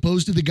 as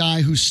opposed to the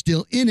guy who's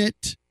still in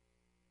it,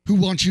 who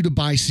wants you to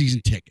buy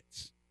season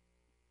tickets.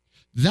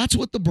 That's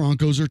what the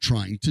Broncos are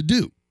trying to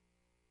do.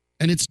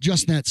 And it's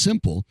just that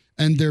simple.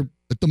 And they're,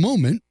 at the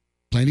moment,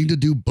 planning to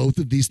do both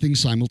of these things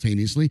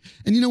simultaneously.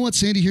 And you know what,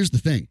 Sandy? Here's the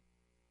thing.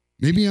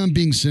 Maybe I'm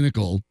being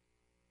cynical.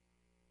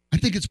 I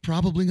think it's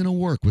probably going to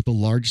work with a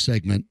large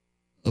segment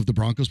of the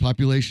Broncos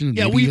population. And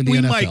maybe even the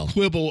NFL. Might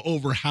quibble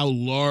over how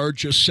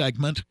large a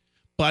segment,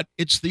 but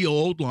it's the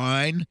old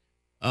line.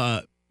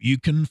 You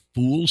can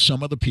fool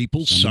some of the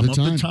people some of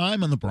the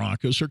time, and the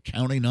Broncos are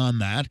counting on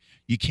that.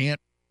 You can't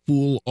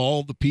fool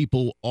all the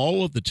people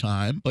all of the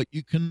time, but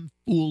you can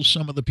fool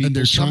some of the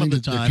people some of the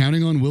time. They're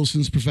counting on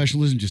Wilson's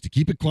professionalism just to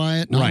keep it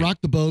quiet, not rock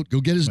the boat, go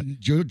get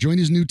join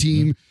his new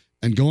team,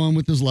 and go on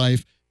with his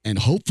life, and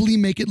hopefully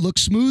make it look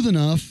smooth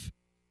enough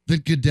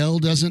that Goodell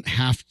doesn't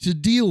have to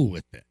deal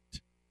with it.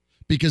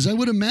 Because I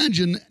would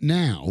imagine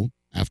now,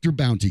 after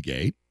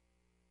Bountygate,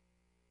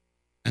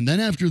 and then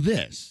after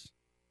this,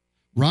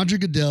 Roger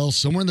Goodell,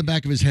 somewhere in the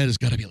back of his head, has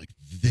got to be like,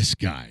 this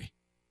guy,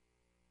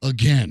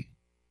 again,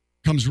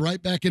 comes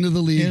right back into the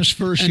league. His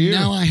first year.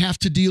 And now I have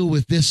to deal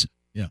with this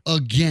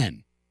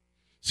again.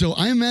 So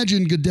I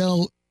imagine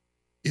Goodell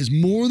is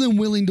more than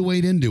willing to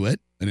wade into it,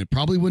 and it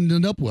probably wouldn't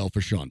end up well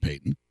for Sean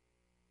Payton.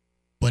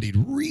 but he'd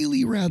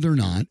really rather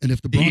not. And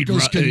if the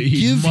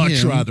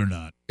Broncos rather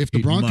not. If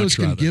the Broncos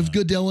can give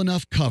Goodell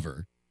enough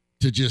cover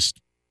to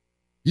just,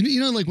 you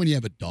know, like when you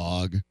have a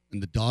dog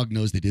and the dog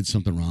knows they did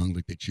something wrong,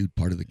 like they chewed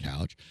part of the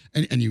couch,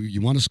 and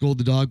you want to scold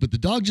the dog, but the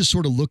dog just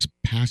sort of looks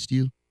past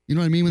you. You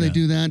know what I mean when they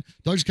do that?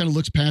 Dog just kind of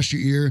looks past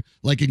your ear,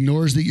 like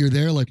ignores that you're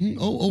there, like,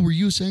 were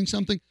you saying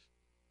something?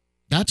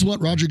 That's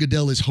what Roger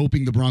Goodell is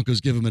hoping the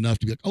Broncos give him enough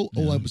to be like,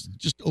 I was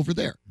just over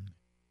there.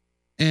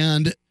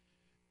 And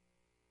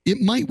it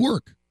might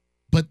work,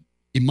 but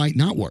it might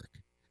not work.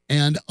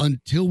 And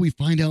until we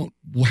find out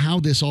how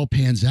this all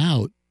pans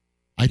out,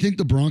 I think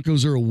the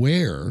Broncos are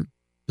aware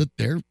that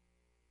they're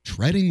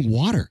treading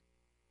water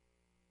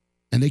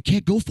and they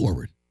can't go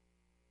forward.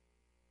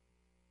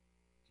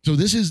 So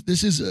this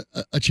is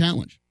a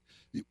challenge.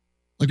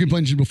 Like we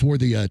mentioned before,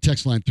 the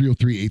text line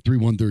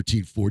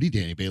 303-831-1340.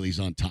 Danny Bailey's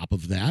on top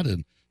of that.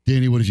 And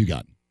Danny, what have you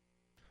got?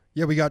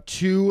 Yeah, we got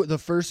two. The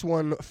first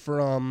one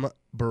from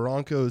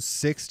Broncos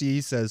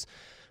 60 says,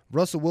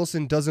 Russell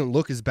Wilson doesn't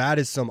look as bad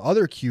as some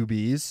other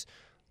QBs.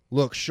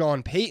 Look,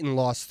 Sean Payton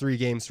lost 3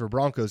 games for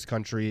Broncos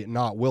country,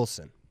 not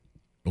Wilson.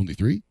 Only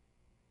 3?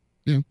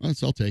 Yeah,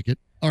 I'll take it.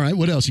 All right,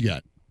 what else you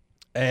got?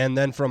 And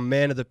then from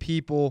Man of the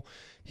People,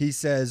 he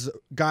says,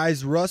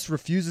 guys, Russ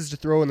refuses to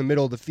throw in the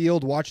middle of the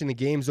field, watching the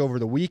games over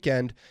the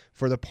weekend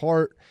for the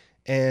part,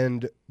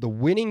 and the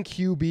winning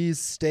QBs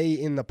stay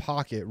in the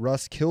pocket.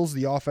 Russ kills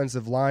the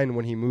offensive line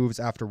when he moves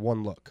after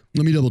one look.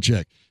 Let me double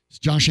check. Is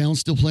Josh Allen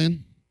still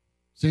playing?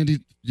 Sandy,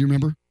 do you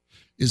remember?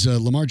 Is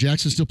Lamar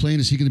Jackson still playing?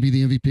 Is he going to be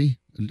the MVP?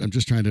 I'm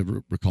just trying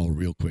to recall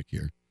real quick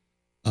here.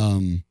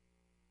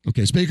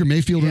 Okay, is Baker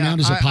Mayfield around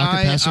as a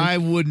pocket passer? I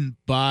wouldn't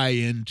buy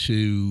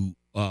into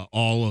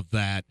all of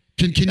that.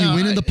 Can you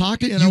win in the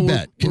pocket? You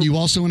bet. Can you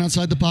also win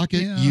outside the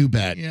pocket? You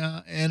bet.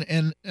 Yeah,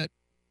 and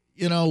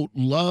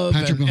Love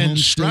and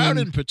Stroud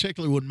in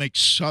particular would make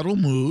subtle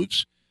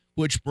moves,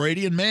 which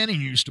Brady and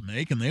Manning used to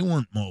make, and they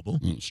weren't mobile.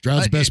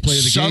 Stroud's best play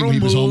of the game, he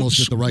was almost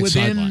at the right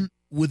sideline.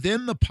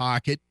 Within the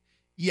pocket,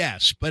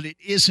 yes, but it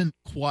isn't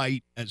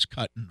quite as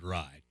cut and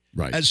dried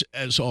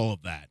as all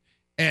of that.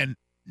 And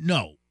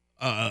no,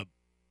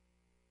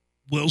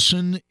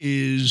 Wilson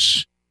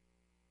is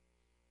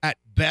at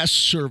best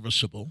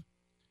serviceable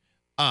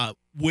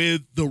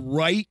with the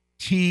right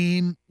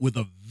team, with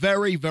a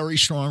very, very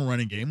strong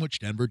running game, which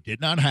Denver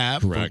did not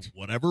have for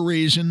whatever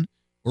reason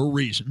or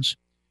reasons,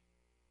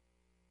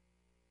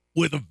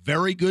 with a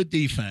very good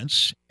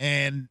defense.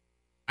 And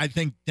I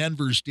think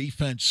Denver's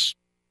defense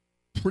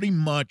pretty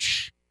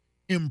much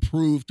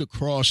improved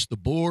across the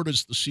board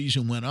as the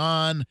season went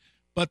on,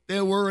 but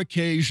there were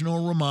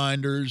occasional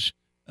reminders,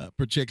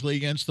 particularly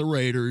against the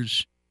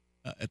Raiders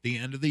at the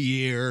end of the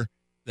year,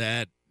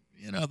 that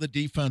the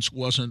defense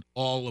wasn't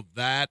all of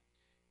that.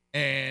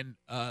 And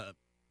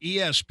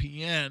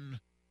ESPN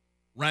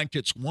ranked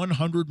its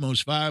 100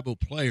 most valuable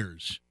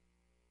players.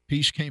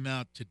 Piece came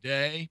out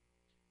today,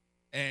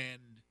 and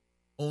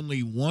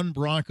only one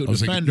Bronco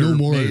defender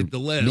made the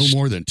list. No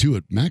more than 2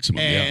 at maximum.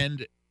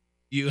 And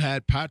you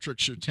had Patrick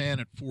Surtain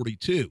at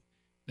 42.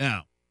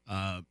 Now,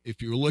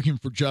 if you're looking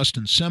for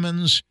Justin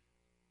Simmons,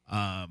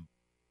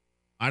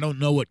 I don't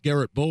know what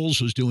Garrett Bowles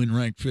was doing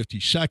ranked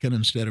 52nd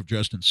instead of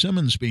Justin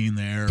Simmons being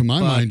there. To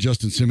my mind,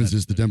 Justin Simmons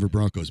is the Denver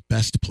Broncos'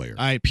 best player,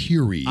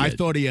 period. I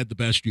thought he had the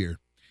best year.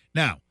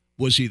 Now,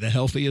 was he the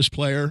healthiest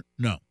player?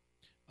 No.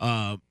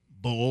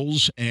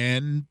 Bowles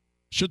and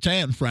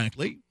Surtain,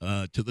 frankly,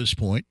 to this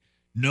point,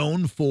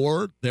 known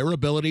for their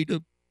ability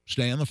to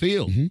stay on the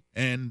field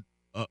and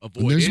avoid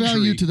and there's injury.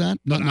 Value to that.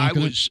 But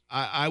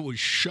I was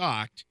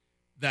shocked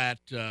that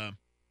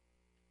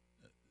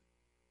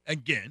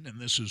again, and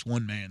this is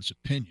one man's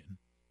opinion,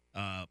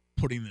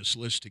 putting this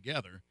list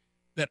together,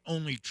 that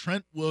only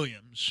Trent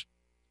Williams,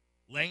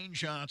 Lane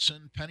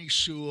Johnson, Penny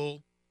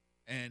Sewell,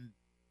 and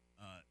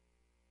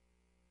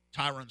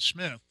Tyron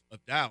Smith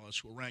of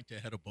Dallas were ranked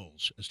ahead of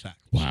Bowles as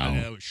tackles. Wow.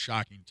 That was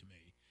shocking to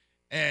me.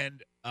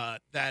 And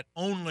that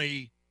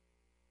only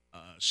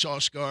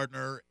Sauce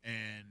Gardner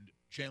and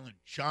Jalen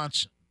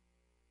Johnson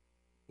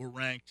were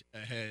ranked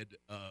ahead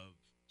of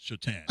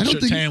Surtain.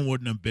 Surtain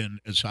wouldn't have been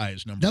as high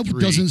as number 3.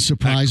 That doesn't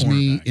surprise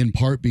me, in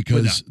part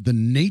because the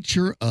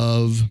nature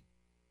of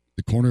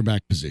the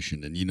cornerback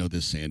position, and you know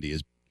this, Sandy,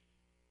 is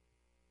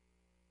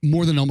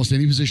more than almost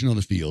any position on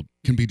the field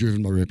can be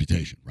driven by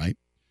reputation, right?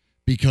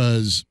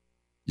 Because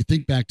you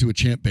think back to a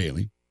Champ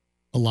Bailey,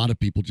 a lot of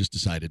people just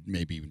decided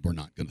maybe we're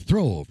not going to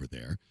throw over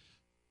there,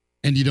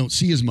 and you don't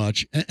see as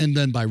much. And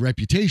then by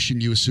reputation,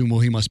 you assume,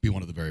 well, he must be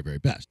one of the very, very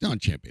best. Now, in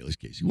Champ Bailey's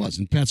case, he was.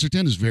 And Pat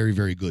Surtain is very,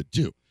 very good,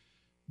 too.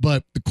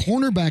 But the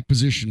cornerback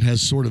position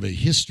has sort of a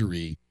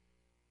history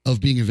of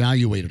being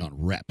evaluated on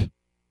rep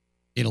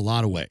in a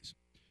lot of ways.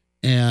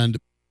 And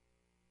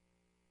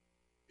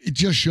it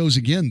just shows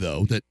again,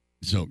 though, that,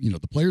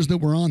 the players that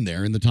were on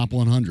there in the top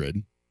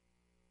 100,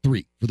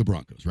 3 for the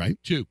Broncos, right?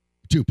 2.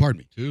 2, pardon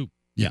me. 2.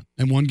 Yeah.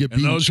 And one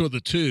and those were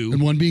the 2.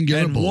 And one being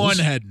Garrett Bowles. And one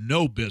had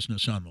no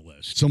business on the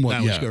list. Somewhat,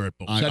 that was Garrett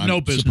Bowles. Had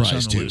no business on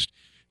the list.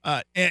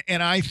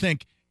 And I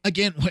think,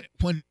 again,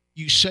 when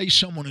you say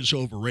someone is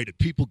overrated,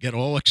 people get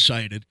all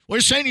excited. Well,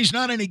 you're saying he's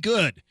not any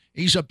good.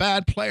 He's a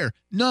bad player.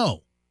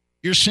 No,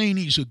 you're saying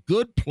he's a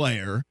good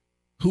player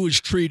who is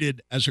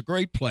treated as a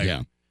great player.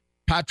 Yeah.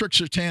 Patrick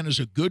Surtain is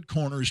a good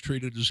corner, is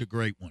treated as a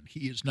great one.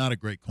 He is not a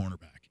great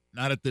cornerback.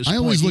 Not at this point. I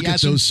always look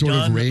at those sort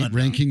of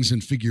rankings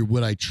and figure,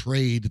 would I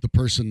trade the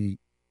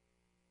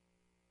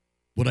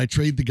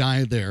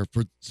guy there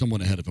for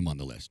someone ahead of him on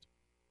the list?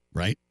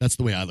 Right? That's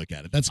the way I look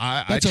at it. That's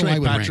I how I trade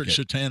would Patrick rank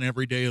it. Surtain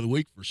every day of the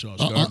week for Sauce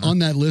Gardner. On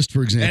that list,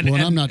 for example,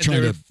 and I'm not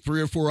trying there to are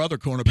 3 or 4 other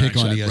cornerbacks pick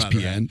on I'd rather have.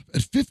 ESPN.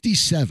 At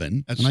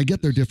 57, and I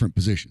get their different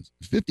positions,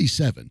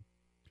 57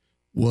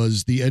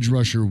 was the edge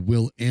rusher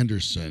Will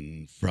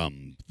Anderson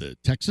from the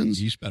Texans.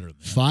 He's better than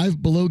that.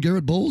 5 below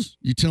Garrett Bowles?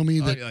 You tell me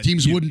that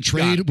teams wouldn't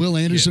trade Will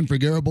Anderson for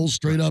Garrett Bowles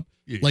straight up?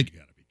 You like,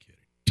 got to be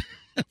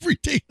kidding. Every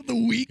day of the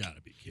week? Got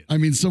to be kidding. I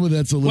mean, some of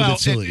that's a little bit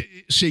silly.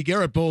 See,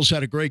 Garrett Bowles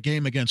had a great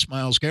game against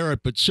Myles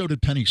Garrett, but so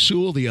did Penny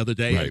Sewell the other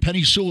day. Right. And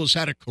Penny Sewell has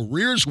had a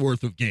career's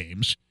worth of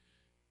games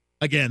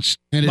against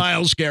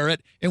Myles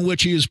Garrett in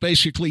which he has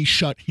basically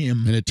shut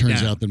him And it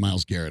turns down. out that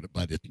Myles Garrett,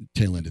 by the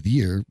tail end of the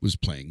year, was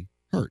playing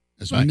hurt,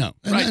 as Right. we know.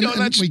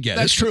 And we get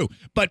that's it. true.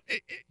 But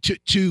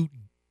to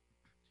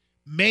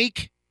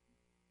make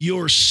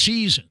your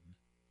season,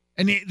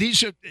 and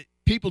these are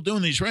people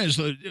doing these rankings,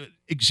 the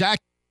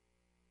exact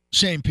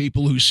same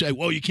people who say,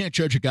 well, you can't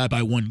judge a guy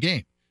by one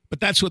game. But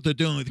that's what they're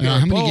doing with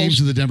Garrett How many Bowles.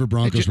 games of the Denver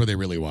Broncos were they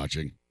really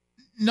watching?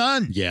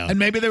 None. Yeah. And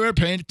maybe they were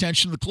paying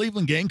attention to the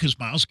Cleveland game because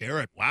Myles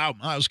Garrett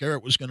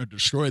was going to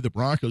destroy the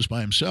Broncos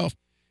by himself.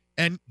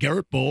 And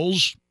Garrett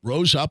Bowles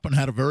rose up and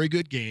had a very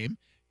good game.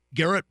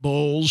 Garrett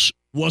Bowles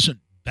wasn't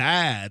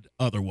bad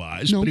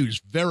otherwise, but he was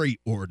very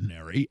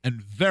ordinary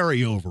and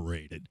very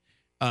overrated.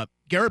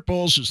 Garrett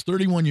Bowles is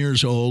 31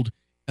 years old,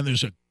 and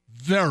there's a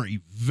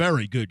very,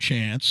 very good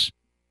chance,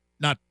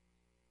 not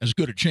as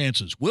good a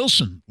chance as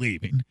Wilson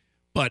leaving,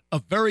 but a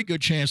very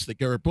good chance that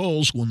Garrett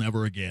Bowles will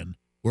never again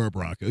wear a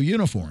Bronco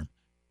uniform.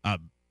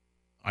 I'm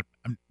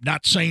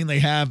not saying they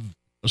have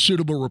a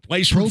suitable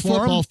replacement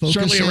for him,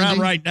 certainly around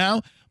right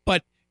now,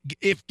 but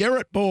if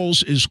Garrett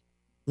Bowles is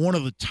one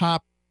of the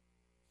top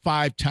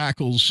 5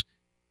 tackles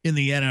in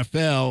the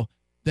NFL,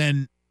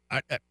 then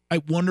I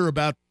wonder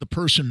about the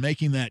person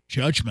making that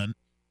judgment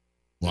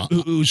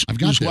who's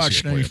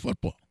watching any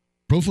football.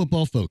 Pro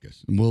Football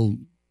Focus, and we'll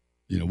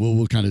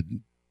kind of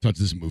touch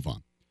this and move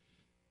on.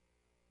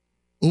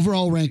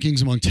 Overall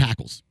rankings among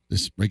tackles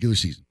this regular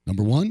season.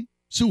 Number 1,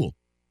 Sewell.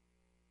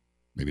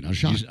 Maybe not a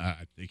shot.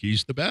 I think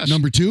he's the best.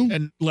 Number 2,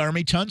 and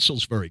Laramie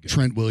Tunsil's very good.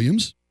 Trent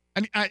Williams.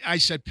 I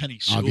said Penny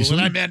Sewell, Obviously.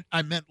 and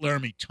I meant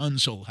Laramie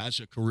Tunsil has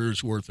a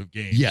career's worth of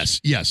games.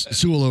 Yes.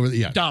 Sewell over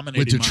dominating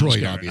with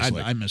Detroit, Myles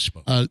obviously. I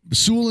misspoke.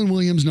 Sewell and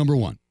Williams, number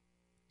 1.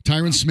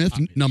 Tyron Smith,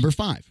 obvious. number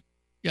 5.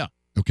 Yeah.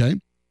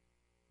 Okay.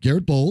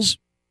 Garrett Bowles,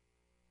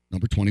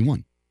 number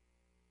 21.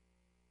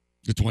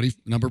 The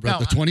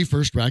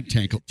 21st ranked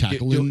tackle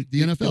in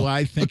the NFL. Do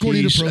I think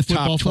according he's to Pro a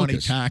Football top 20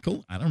 Focus.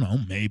 tackle? I don't know,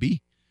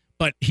 maybe.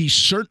 But he's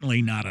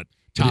certainly not a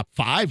top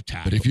 5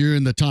 tackle. But if you're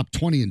in the top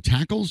 20 in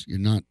tackles, you're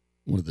not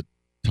one of the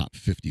top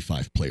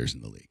 55 players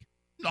in the league.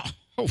 No,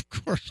 of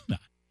course not.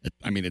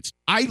 I mean,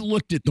 I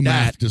looked at the that,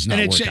 math does not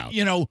and work out.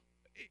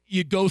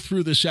 You go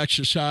through this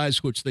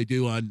exercise, which they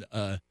do on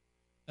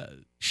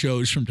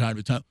shows from time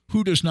to time.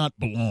 Who does not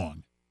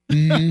belong?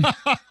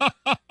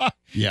 Mm-hmm.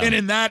 Yeah. And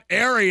in that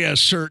area,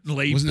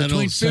 certainly, wasn't that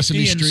between old 50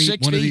 Sesame and Street?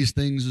 60, One of these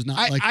things is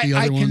not like the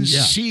I other one. can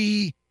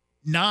see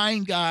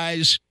 9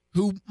 guys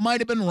who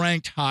might have been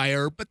ranked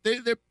higher, but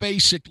they're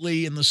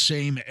basically in the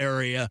same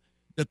area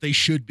that they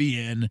should be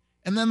in.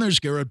 And then there's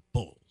Garrett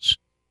Bowles.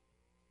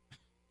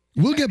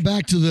 We'll get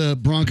back to the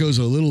Broncos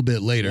a little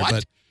bit later,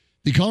 but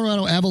the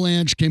Colorado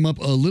Avalanche came up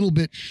a little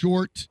bit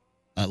short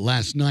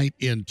last night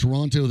in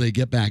Toronto. They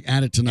get back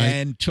at it tonight.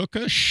 And took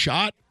a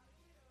shot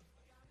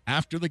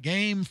after the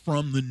game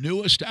from the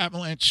newest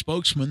Avalanche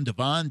spokesman,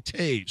 Devon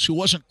Toews, who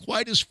wasn't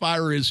quite as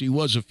fiery as he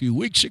was a few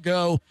weeks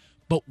ago,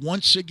 but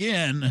once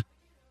again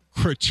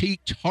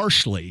critiqued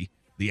harshly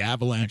the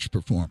Avalanche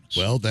performance.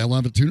 Well, they'll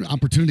have an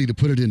opportunity to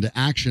put it into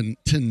action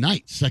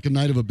tonight. Second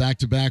night of a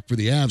back-to-back for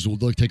the Avs.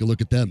 We'll take a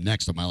look at them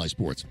next on Mile High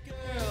Sports.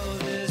 Girl,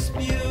 this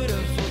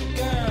beautiful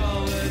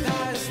girl with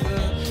eyes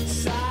the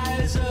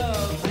size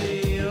of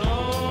the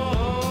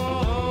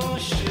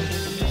ocean.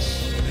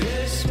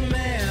 This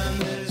man,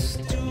 this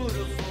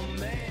dutiful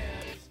man.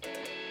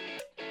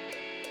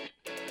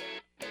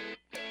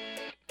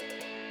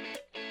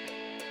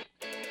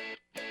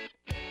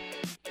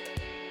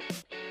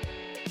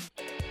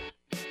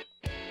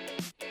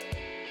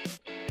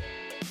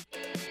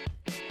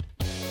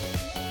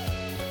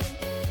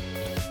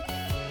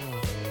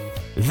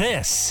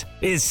 This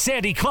is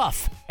Sandy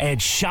Clough and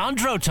Sean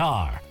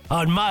Drotar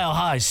on Mile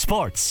High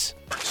Sports.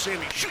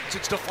 Sammy shoots,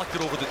 it's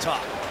deflected over the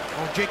top.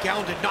 Oh, Jake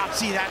Allen did not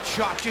see that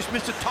shot. Just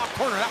missed the top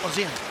corner. That was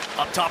in.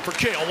 Up top for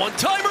Kale,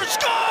 one-timer,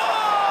 score!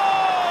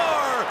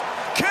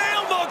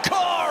 Kale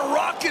McCarr,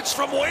 Rockets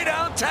from way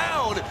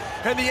downtown.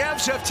 And the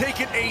Avs have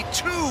taken a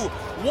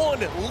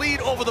 2-1 lead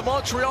over the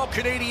Montreal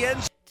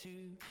Canadiens.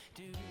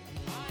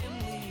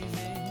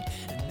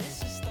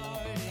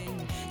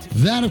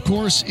 That, of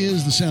course,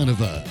 is the sound of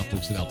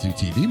folks at L2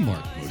 TV.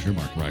 Mark Roger,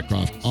 Mark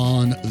Rycroft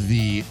on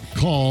the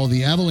call.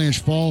 The Avalanche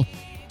fall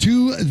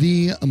to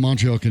the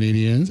Montreal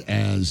Canadiens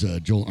as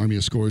Joel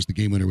Armia scores the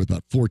game winner with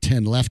about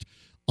 4:10 left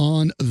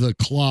on the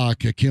clock.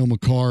 Cale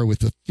Makar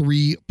with a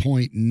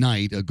 3-point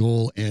night, a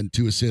goal and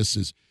 2 assists,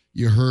 as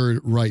you heard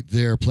right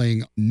there,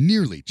 playing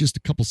nearly just a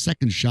couple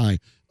seconds shy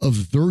of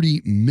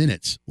 30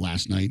 minutes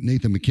last night.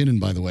 Nathan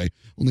McKinnon, by the way,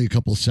 only a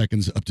couple of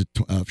seconds up to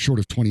short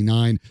of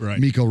 29. Right.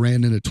 Mikko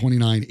Rantanen at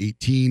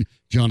 29.18.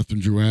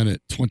 Jonathan Drouin at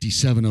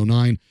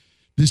 27.09.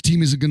 This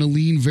team is going to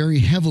lean very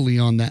heavily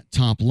on that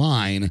top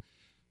line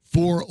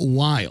for a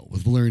while,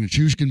 with Valerian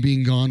Nichushkin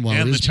being gone.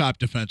 While and the top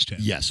defense team.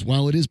 Yes,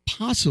 while it is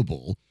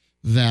possible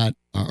that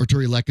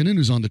Arturi Lehkonen,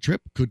 who's on the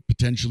trip, could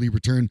potentially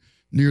return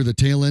near the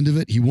tail end of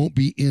it. He won't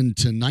be in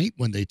tonight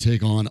when they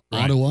take on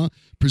Ottawa.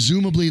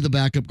 Presumably the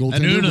backup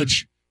goaltender,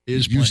 which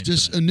is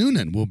Justus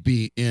Annunen, will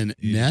be in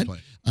net.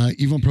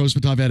 Ivan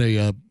Prosvetov had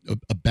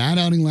a bad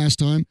outing last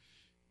time.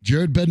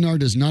 Jared Bednar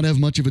does not have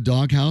much of a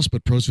doghouse,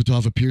 but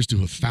Prosvetov appears to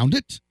have found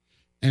it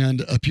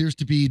and appears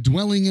to be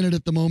dwelling in it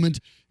at the moment,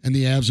 and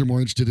the Avs are more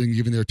interested in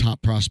giving their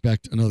top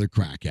prospect another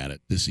crack at it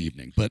this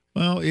evening. But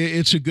well,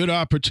 it's a good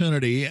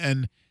opportunity,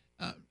 and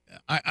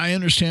I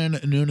understand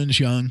Noonan's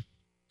young,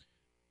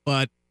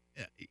 but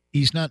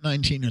he's not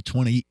 19 or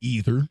 20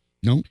 either.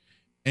 No.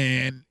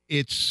 And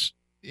it's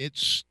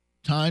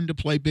time to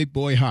play big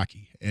boy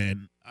hockey.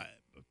 And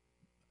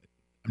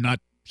I'm not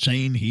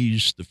saying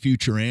he's the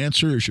future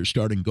answer as your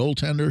starting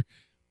goaltender,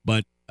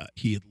 but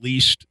he at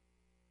least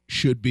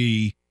should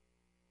be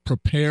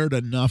prepared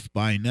enough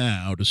by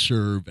now to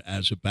serve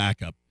as a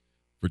backup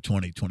for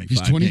 2025.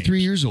 He's 23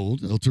 games. years old.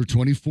 He'll turn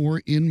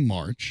 24 in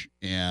March,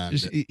 and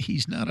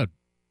he's not a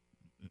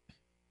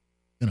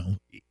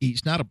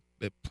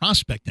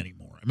prospect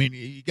anymore. I mean,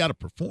 you got to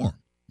perform.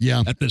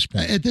 Yeah, at this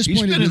point. At this He's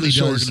point, been it in really this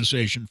does,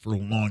 organization for a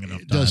long enough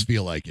time. It does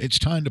feel like it. It's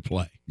time to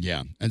play.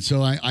 Yeah, and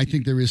so I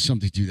think there is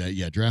something to that.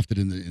 Yeah, drafted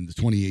in the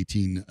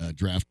 2018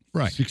 draft,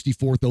 right,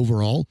 64th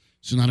overall,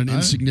 so not an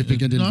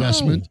insignificant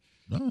investment.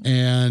 No.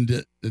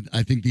 And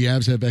I think the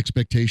Avs have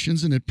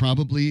expectations, and it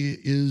probably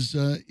is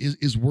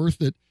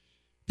worth it.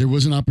 There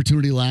was an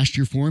opportunity last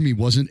year for him. He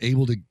wasn't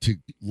able to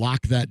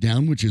lock that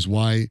down, which is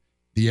why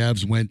the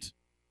Avs went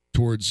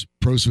towards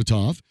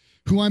Prosvetov,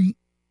 who I'm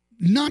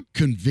not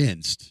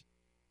convinced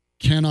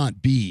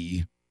cannot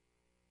be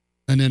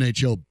an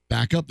NHL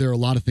backup. There are a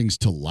lot of things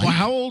to like. Well,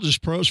 how old is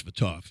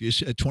Prosvetov? You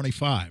said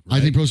 25, right?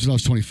 I think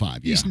Prosvetov's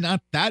 25, He's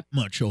not that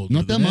much older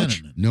Not that than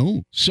much, Annunen.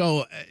 no.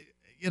 So,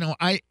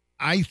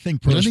 I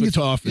think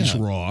Prosvetov is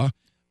raw.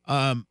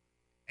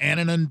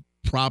 Annunen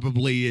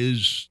probably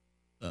is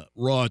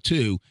raw,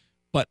 too.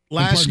 But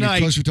last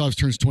night... Prosvetov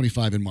turns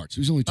 25 in March.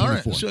 So he's only 24. All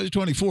right, so he's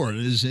 24. It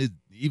is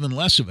even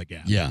less of a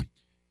gap. Yeah.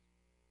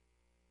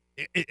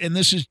 And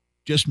this is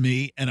just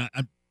me, and I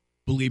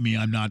believe me,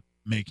 I'm not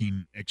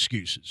making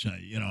excuses.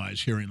 I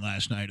was hearing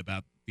last night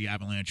about the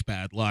Avalanche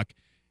bad luck.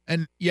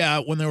 And, yeah,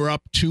 when they were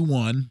up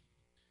 2-1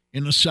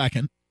 in the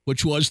second,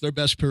 which was their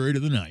best period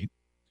of the night,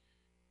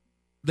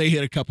 they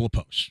hit a couple of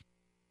posts.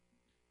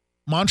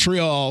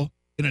 Montreal,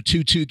 in a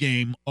 2-2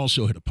 game,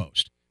 also hit a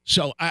post.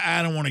 So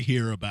I don't want to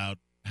hear about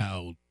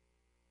how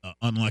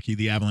unlucky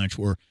the Avalanche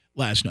were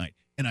last night.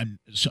 And I'm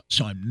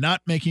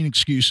not making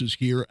excuses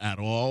here at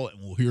all, and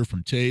we'll hear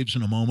from Toews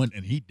in a moment,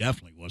 and he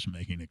definitely wasn't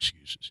making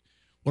excuses.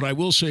 What I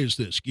will say is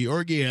this: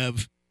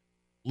 Georgiev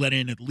let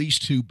in at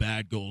least 2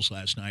 bad goals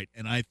last night,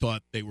 and I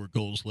thought they were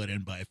goals let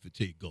in by a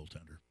fatigued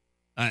goaltender.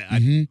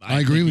 I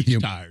agree with you.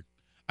 Tired.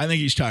 I think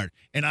he's tired.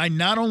 And I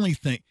not only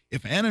think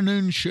if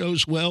Annunen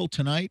shows well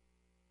tonight,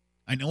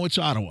 I know it's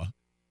Ottawa.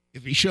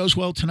 If he shows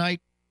well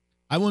tonight,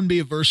 I wouldn't be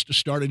averse to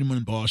starting him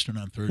in Boston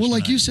on Thursday Well,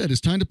 like night. you said,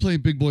 it's time to play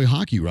big boy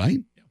hockey, right?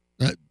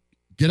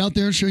 Get out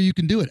there and show you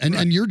can do it.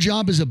 And your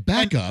job as a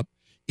backup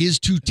is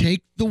to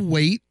take the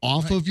weight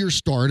off of your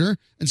starter.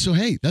 And so,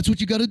 hey, that's what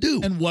you got to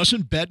do. And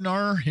wasn't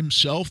Bednar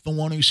himself the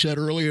one who said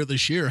earlier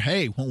this year,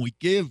 hey, when we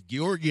give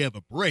Georgiev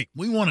a break,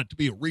 we want it to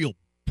be a real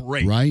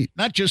break. Right.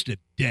 Not just a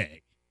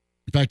day.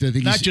 In fact, I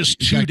think Not just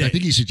 2 days. I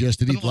think he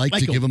suggested he'd like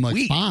to give him like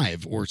week.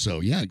 5 or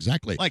so. Yeah,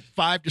 exactly. Like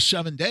 5 to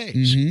 7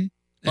 days.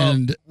 Mm-hmm.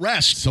 And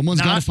rest.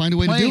 Someone's got to find a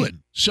way to do it.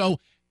 So,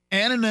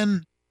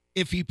 Annunen,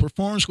 if he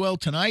performs well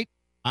tonight,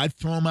 I'd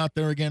throw him out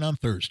there again on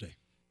Thursday.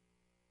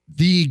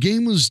 The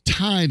game was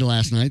tied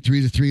last night,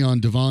 3-3 on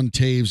Devon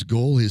Toews'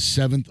 goal, his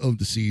 7th of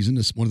the season.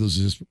 It's one of those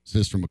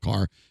assists from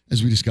Makar,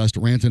 as we discussed.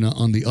 Rantanen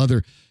on the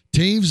other.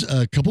 Toews,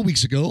 a couple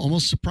weeks ago,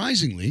 almost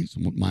surprisingly,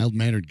 somewhat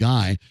mild-mannered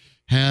guy,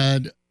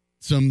 had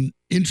some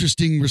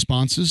interesting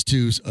responses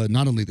to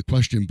not only the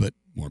question, but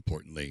more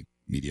importantly,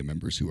 media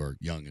members who are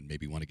young and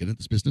maybe want to get into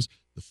this business.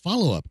 The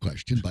follow-up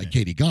question by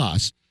Katie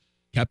Goss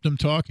kept him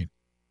talking.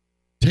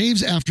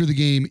 Toews, after the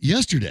game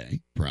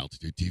yesterday, per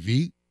Altitude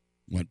TV,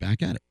 went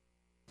back at it.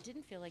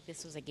 Didn't feel like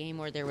this was a game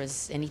where there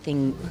was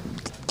anything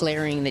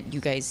glaring that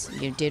you guys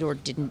did or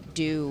didn't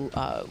do.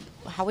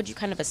 How would you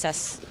kind of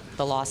assess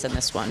the loss in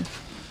this one?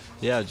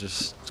 Yeah,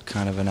 just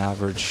kind of an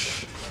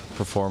average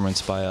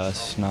performance by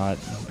us. Not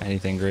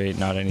anything great,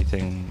 not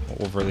anything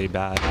overly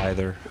bad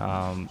either.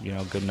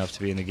 Good enough to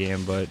be in the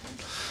game, but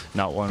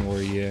not one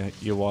where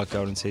you walk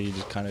out and say you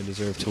just kind of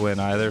deserve to win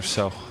either.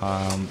 So,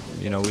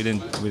 we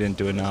didn't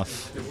do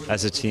enough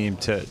as a team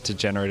to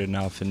generate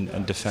enough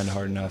and defend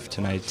hard enough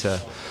tonight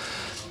to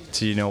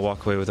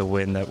walk away with a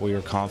win that we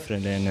were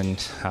confident in, and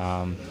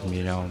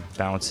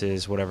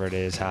bounces, whatever it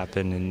is,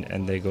 happen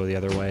and they go the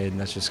other way, and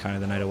that's just kind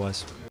of the night it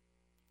was.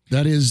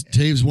 That is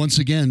Toews once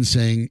again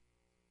saying,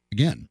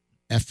 again,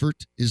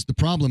 effort is the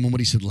problem. And what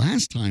he said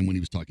last time when he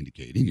was talking to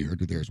Katie, and you heard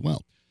her there as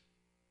well,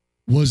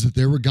 was that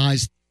there were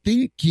guys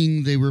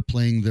thinking they were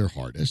playing their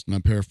hardest, and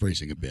I'm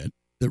paraphrasing a bit,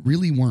 that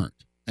really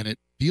weren't. And it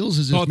feels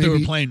as if thought maybe they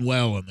were playing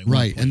well, and they weren't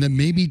right, playing. and then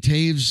maybe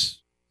Toews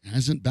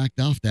hasn't backed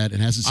off that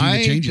and hasn't seen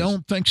the changes. I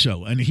don't think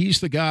so. And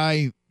he's the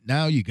guy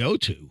now you go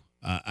to.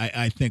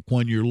 I think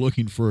when you're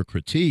looking for a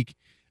critique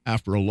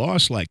after a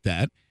loss like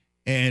that,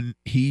 and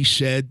he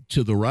said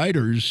to the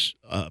writers,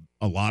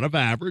 a lot of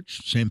average,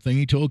 same thing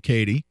he told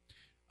Katie,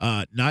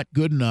 not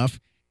good enough.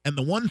 And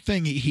the one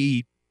thing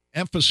he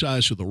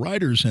emphasized with the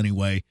writers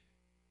anyway,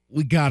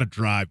 we got to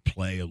drive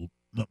play a little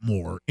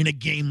more in a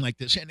game like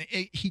this. And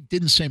he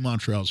didn't say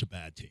Montreal's a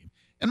bad team.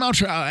 And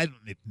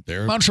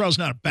Montreal's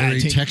not a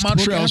bad team.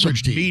 Montreal's a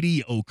team.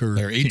 Mediocre.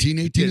 They're 18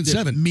 and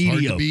 7. Mediocre.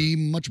 It's hard to be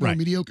much more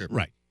mediocre.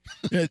 Right.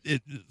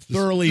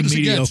 Thoroughly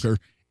mediocre.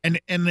 And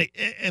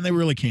they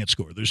really can't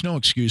score. There's no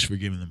excuse for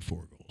giving them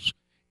 4 goals.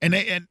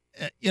 And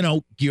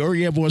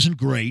Georgiev wasn't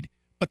great,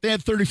 but they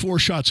had 34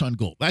 shots on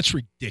goal. That's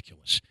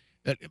ridiculous.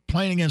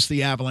 Playing against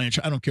the Avalanche,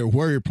 I don't care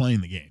where you're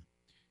playing the game.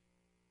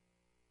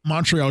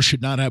 Montreal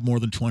should not have more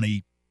than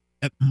 20,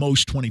 at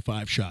most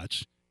 25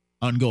 shots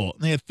on goal.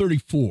 And they had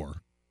 34.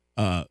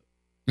 And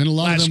a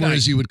lot of them were,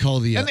 as you would call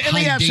the and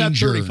high the Avs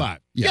danger. had 35.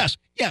 Yeah.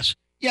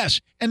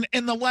 Yes. And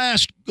the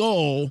last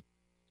goal,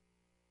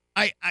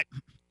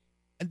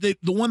 the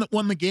one that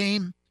won the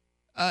game,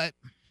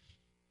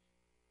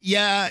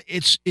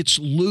 it's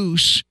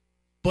loose,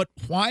 but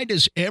why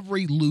does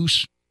every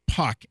loose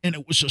puck, and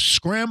it was a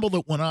scramble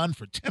that went on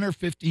for 10 or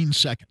 15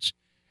 seconds,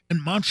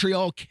 and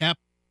Montreal kept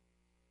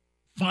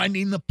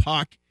finding the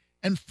puck,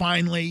 and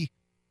finally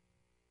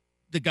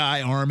the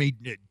guy, Army,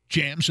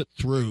 jams it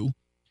through,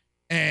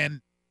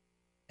 and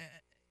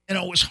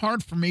it was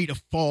hard for me to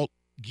fault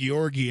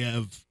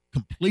Georgiev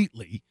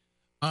completely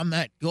on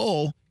that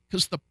goal,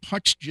 because the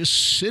puck's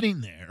just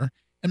sitting there,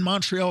 and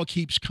Montreal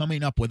keeps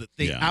coming up with it.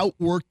 They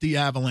outworked the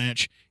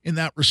Avalanche in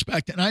that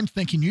respect. And I'm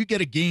thinking you get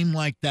a game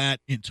like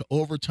that into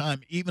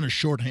overtime, even a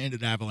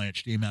shorthanded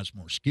Avalanche team has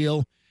more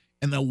skill,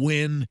 and they'll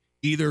win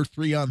either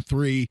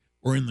 3-on-3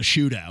 or in the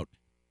shootout.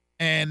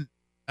 And,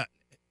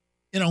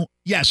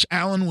 yes,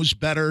 Allen was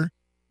better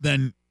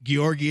than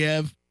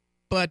Georgiev,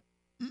 but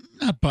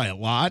not by a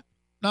lot.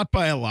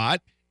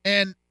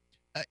 And,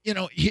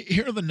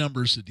 here are the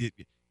numbers.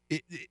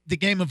 The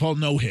game involved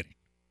no hitting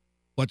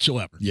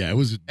whatsoever. Yeah, it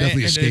was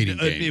definitely a skating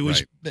game. It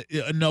was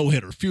a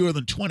no-hitter, fewer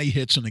than 20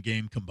 hits in the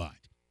game combined.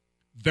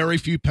 Very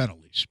few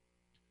penalties.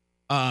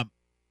 And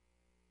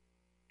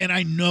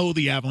I know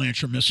the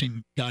Avalanche are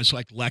missing guys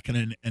like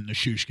Lehkonen and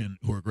Nichushkin,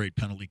 who are great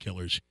penalty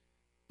killers.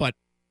 But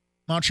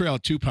Montreal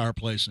had 2 power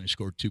plays, and they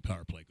scored 2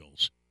 power play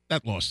goals.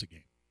 That lost the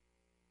game.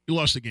 You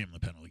lost the game in the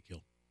penalty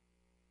kill.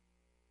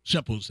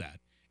 Simple as that.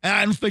 And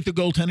I don't think the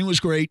goaltending was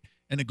great,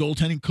 and the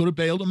goaltending could have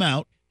bailed him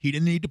out. He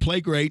didn't need to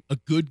play great. A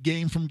good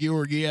game from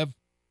Georgiev.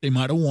 They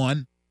might have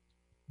won.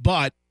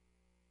 But,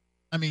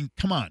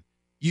 come on.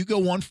 You go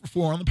 1 for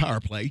 4 on the power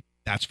play.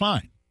 That's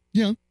fine.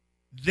 Yeah.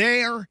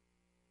 They're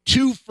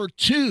 2 for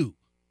 2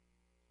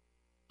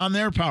 on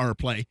their power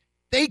play.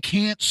 They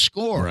can't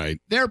score.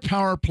 Right. Their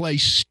power play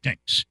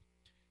stinks.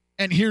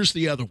 And here's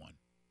the other one.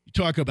 You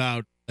talk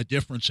about a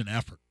difference in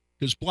effort,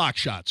 because block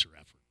shots are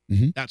effort.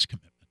 Mm-hmm. That's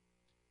commitment.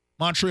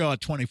 Montreal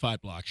had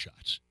 25 block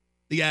shots.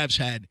 The Avs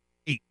had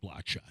 8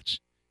 block shots.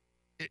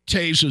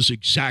 Toews is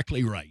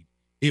exactly right.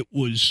 It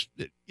was,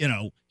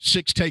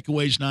 6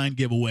 takeaways, 9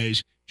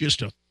 giveaways,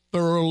 just a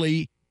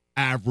thoroughly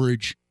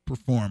average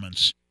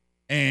performance.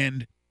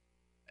 And,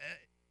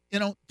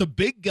 the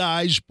big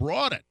guys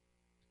brought it.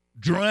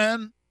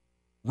 Drouin,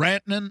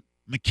 Rantanen,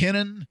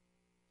 McKinnon,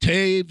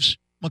 Toews,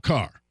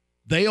 Makar.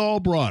 They all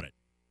brought it.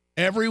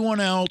 Everyone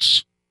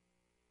else,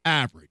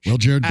 average. Well,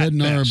 Jared at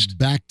Bednar best.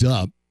 backed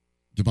up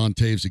Devon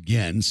Toews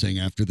again, saying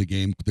after the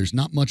game, there's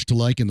not much to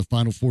like in the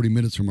final 40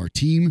 minutes from our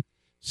team.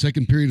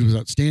 Second period was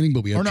outstanding,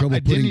 but we had trouble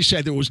didn't putting... he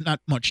say there was not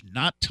much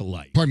not to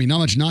like? Pardon me, not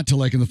much not to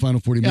like in the final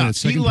 40 minutes.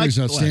 Second period was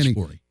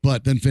outstanding,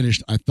 but then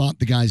finished. I thought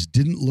the guys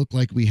didn't look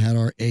like we had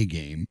our A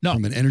game. No.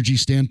 From an energy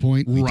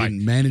standpoint. We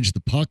didn't manage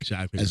the puck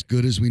as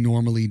good as we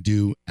normally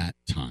do at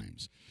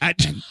times.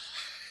 That's a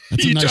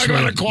nice talk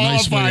about a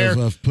qualifier.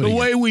 Nice of the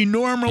way we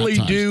normally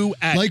do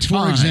at like,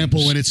 times. for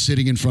example, when it's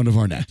sitting in front of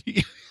our net.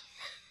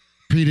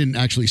 He didn't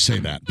actually say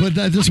that, but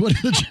that's what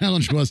the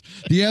challenge was.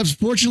 The Avs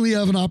fortunately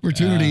have an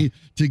opportunity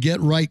to get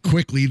right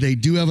quickly. They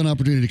do have an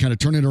opportunity to kind of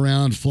turn it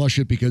around, flush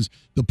it, because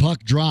the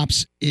puck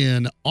drops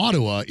in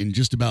Ottawa in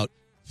just about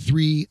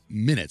 3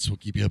 minutes. We'll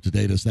keep you up to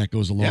date as that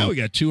goes along. Yeah, we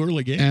got 2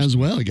 early games. As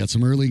well. We got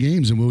some early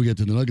games, and we'll get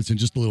to the Nuggets in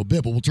just a little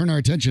bit. But we'll turn our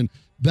attention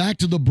back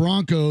to the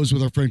Broncos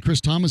with our friend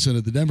Chris Thomason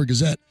at the Denver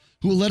Gazette,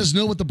 who will let us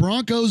know what the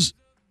Broncos'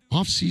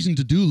 off-season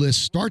to-do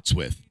list starts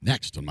with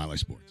next on My Life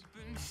Sports.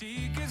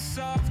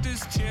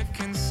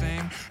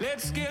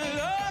 Let's get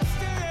lost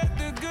and let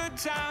the good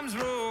times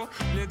roll.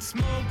 Let's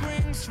smoke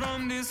rings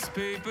from this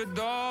paper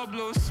doll,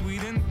 blow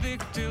sweet and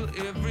thick till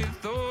every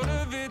thought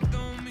of it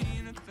don't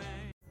mean a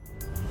thing.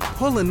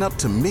 Pulling up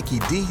to Mickey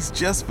D's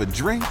just for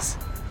drinks?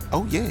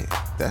 Oh yeah,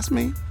 that's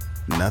me.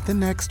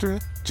 Nothing extra,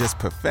 just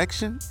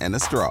perfection and a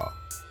straw.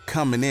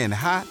 Coming in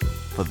hot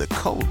for the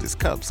coldest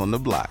cups on the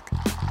block.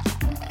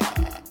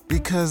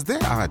 Because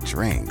there are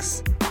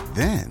drinks.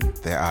 Then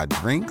there are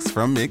drinks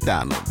from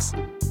McDonald's.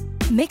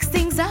 Mix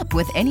things up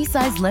with any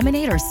size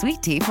lemonade or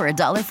sweet tea for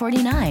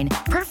 $1.49.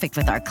 Perfect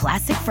with our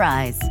classic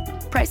fries.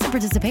 Price and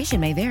participation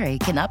may vary.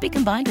 Cannot be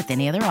combined with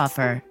any other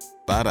offer.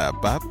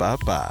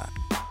 Ba-da-ba-ba-ba.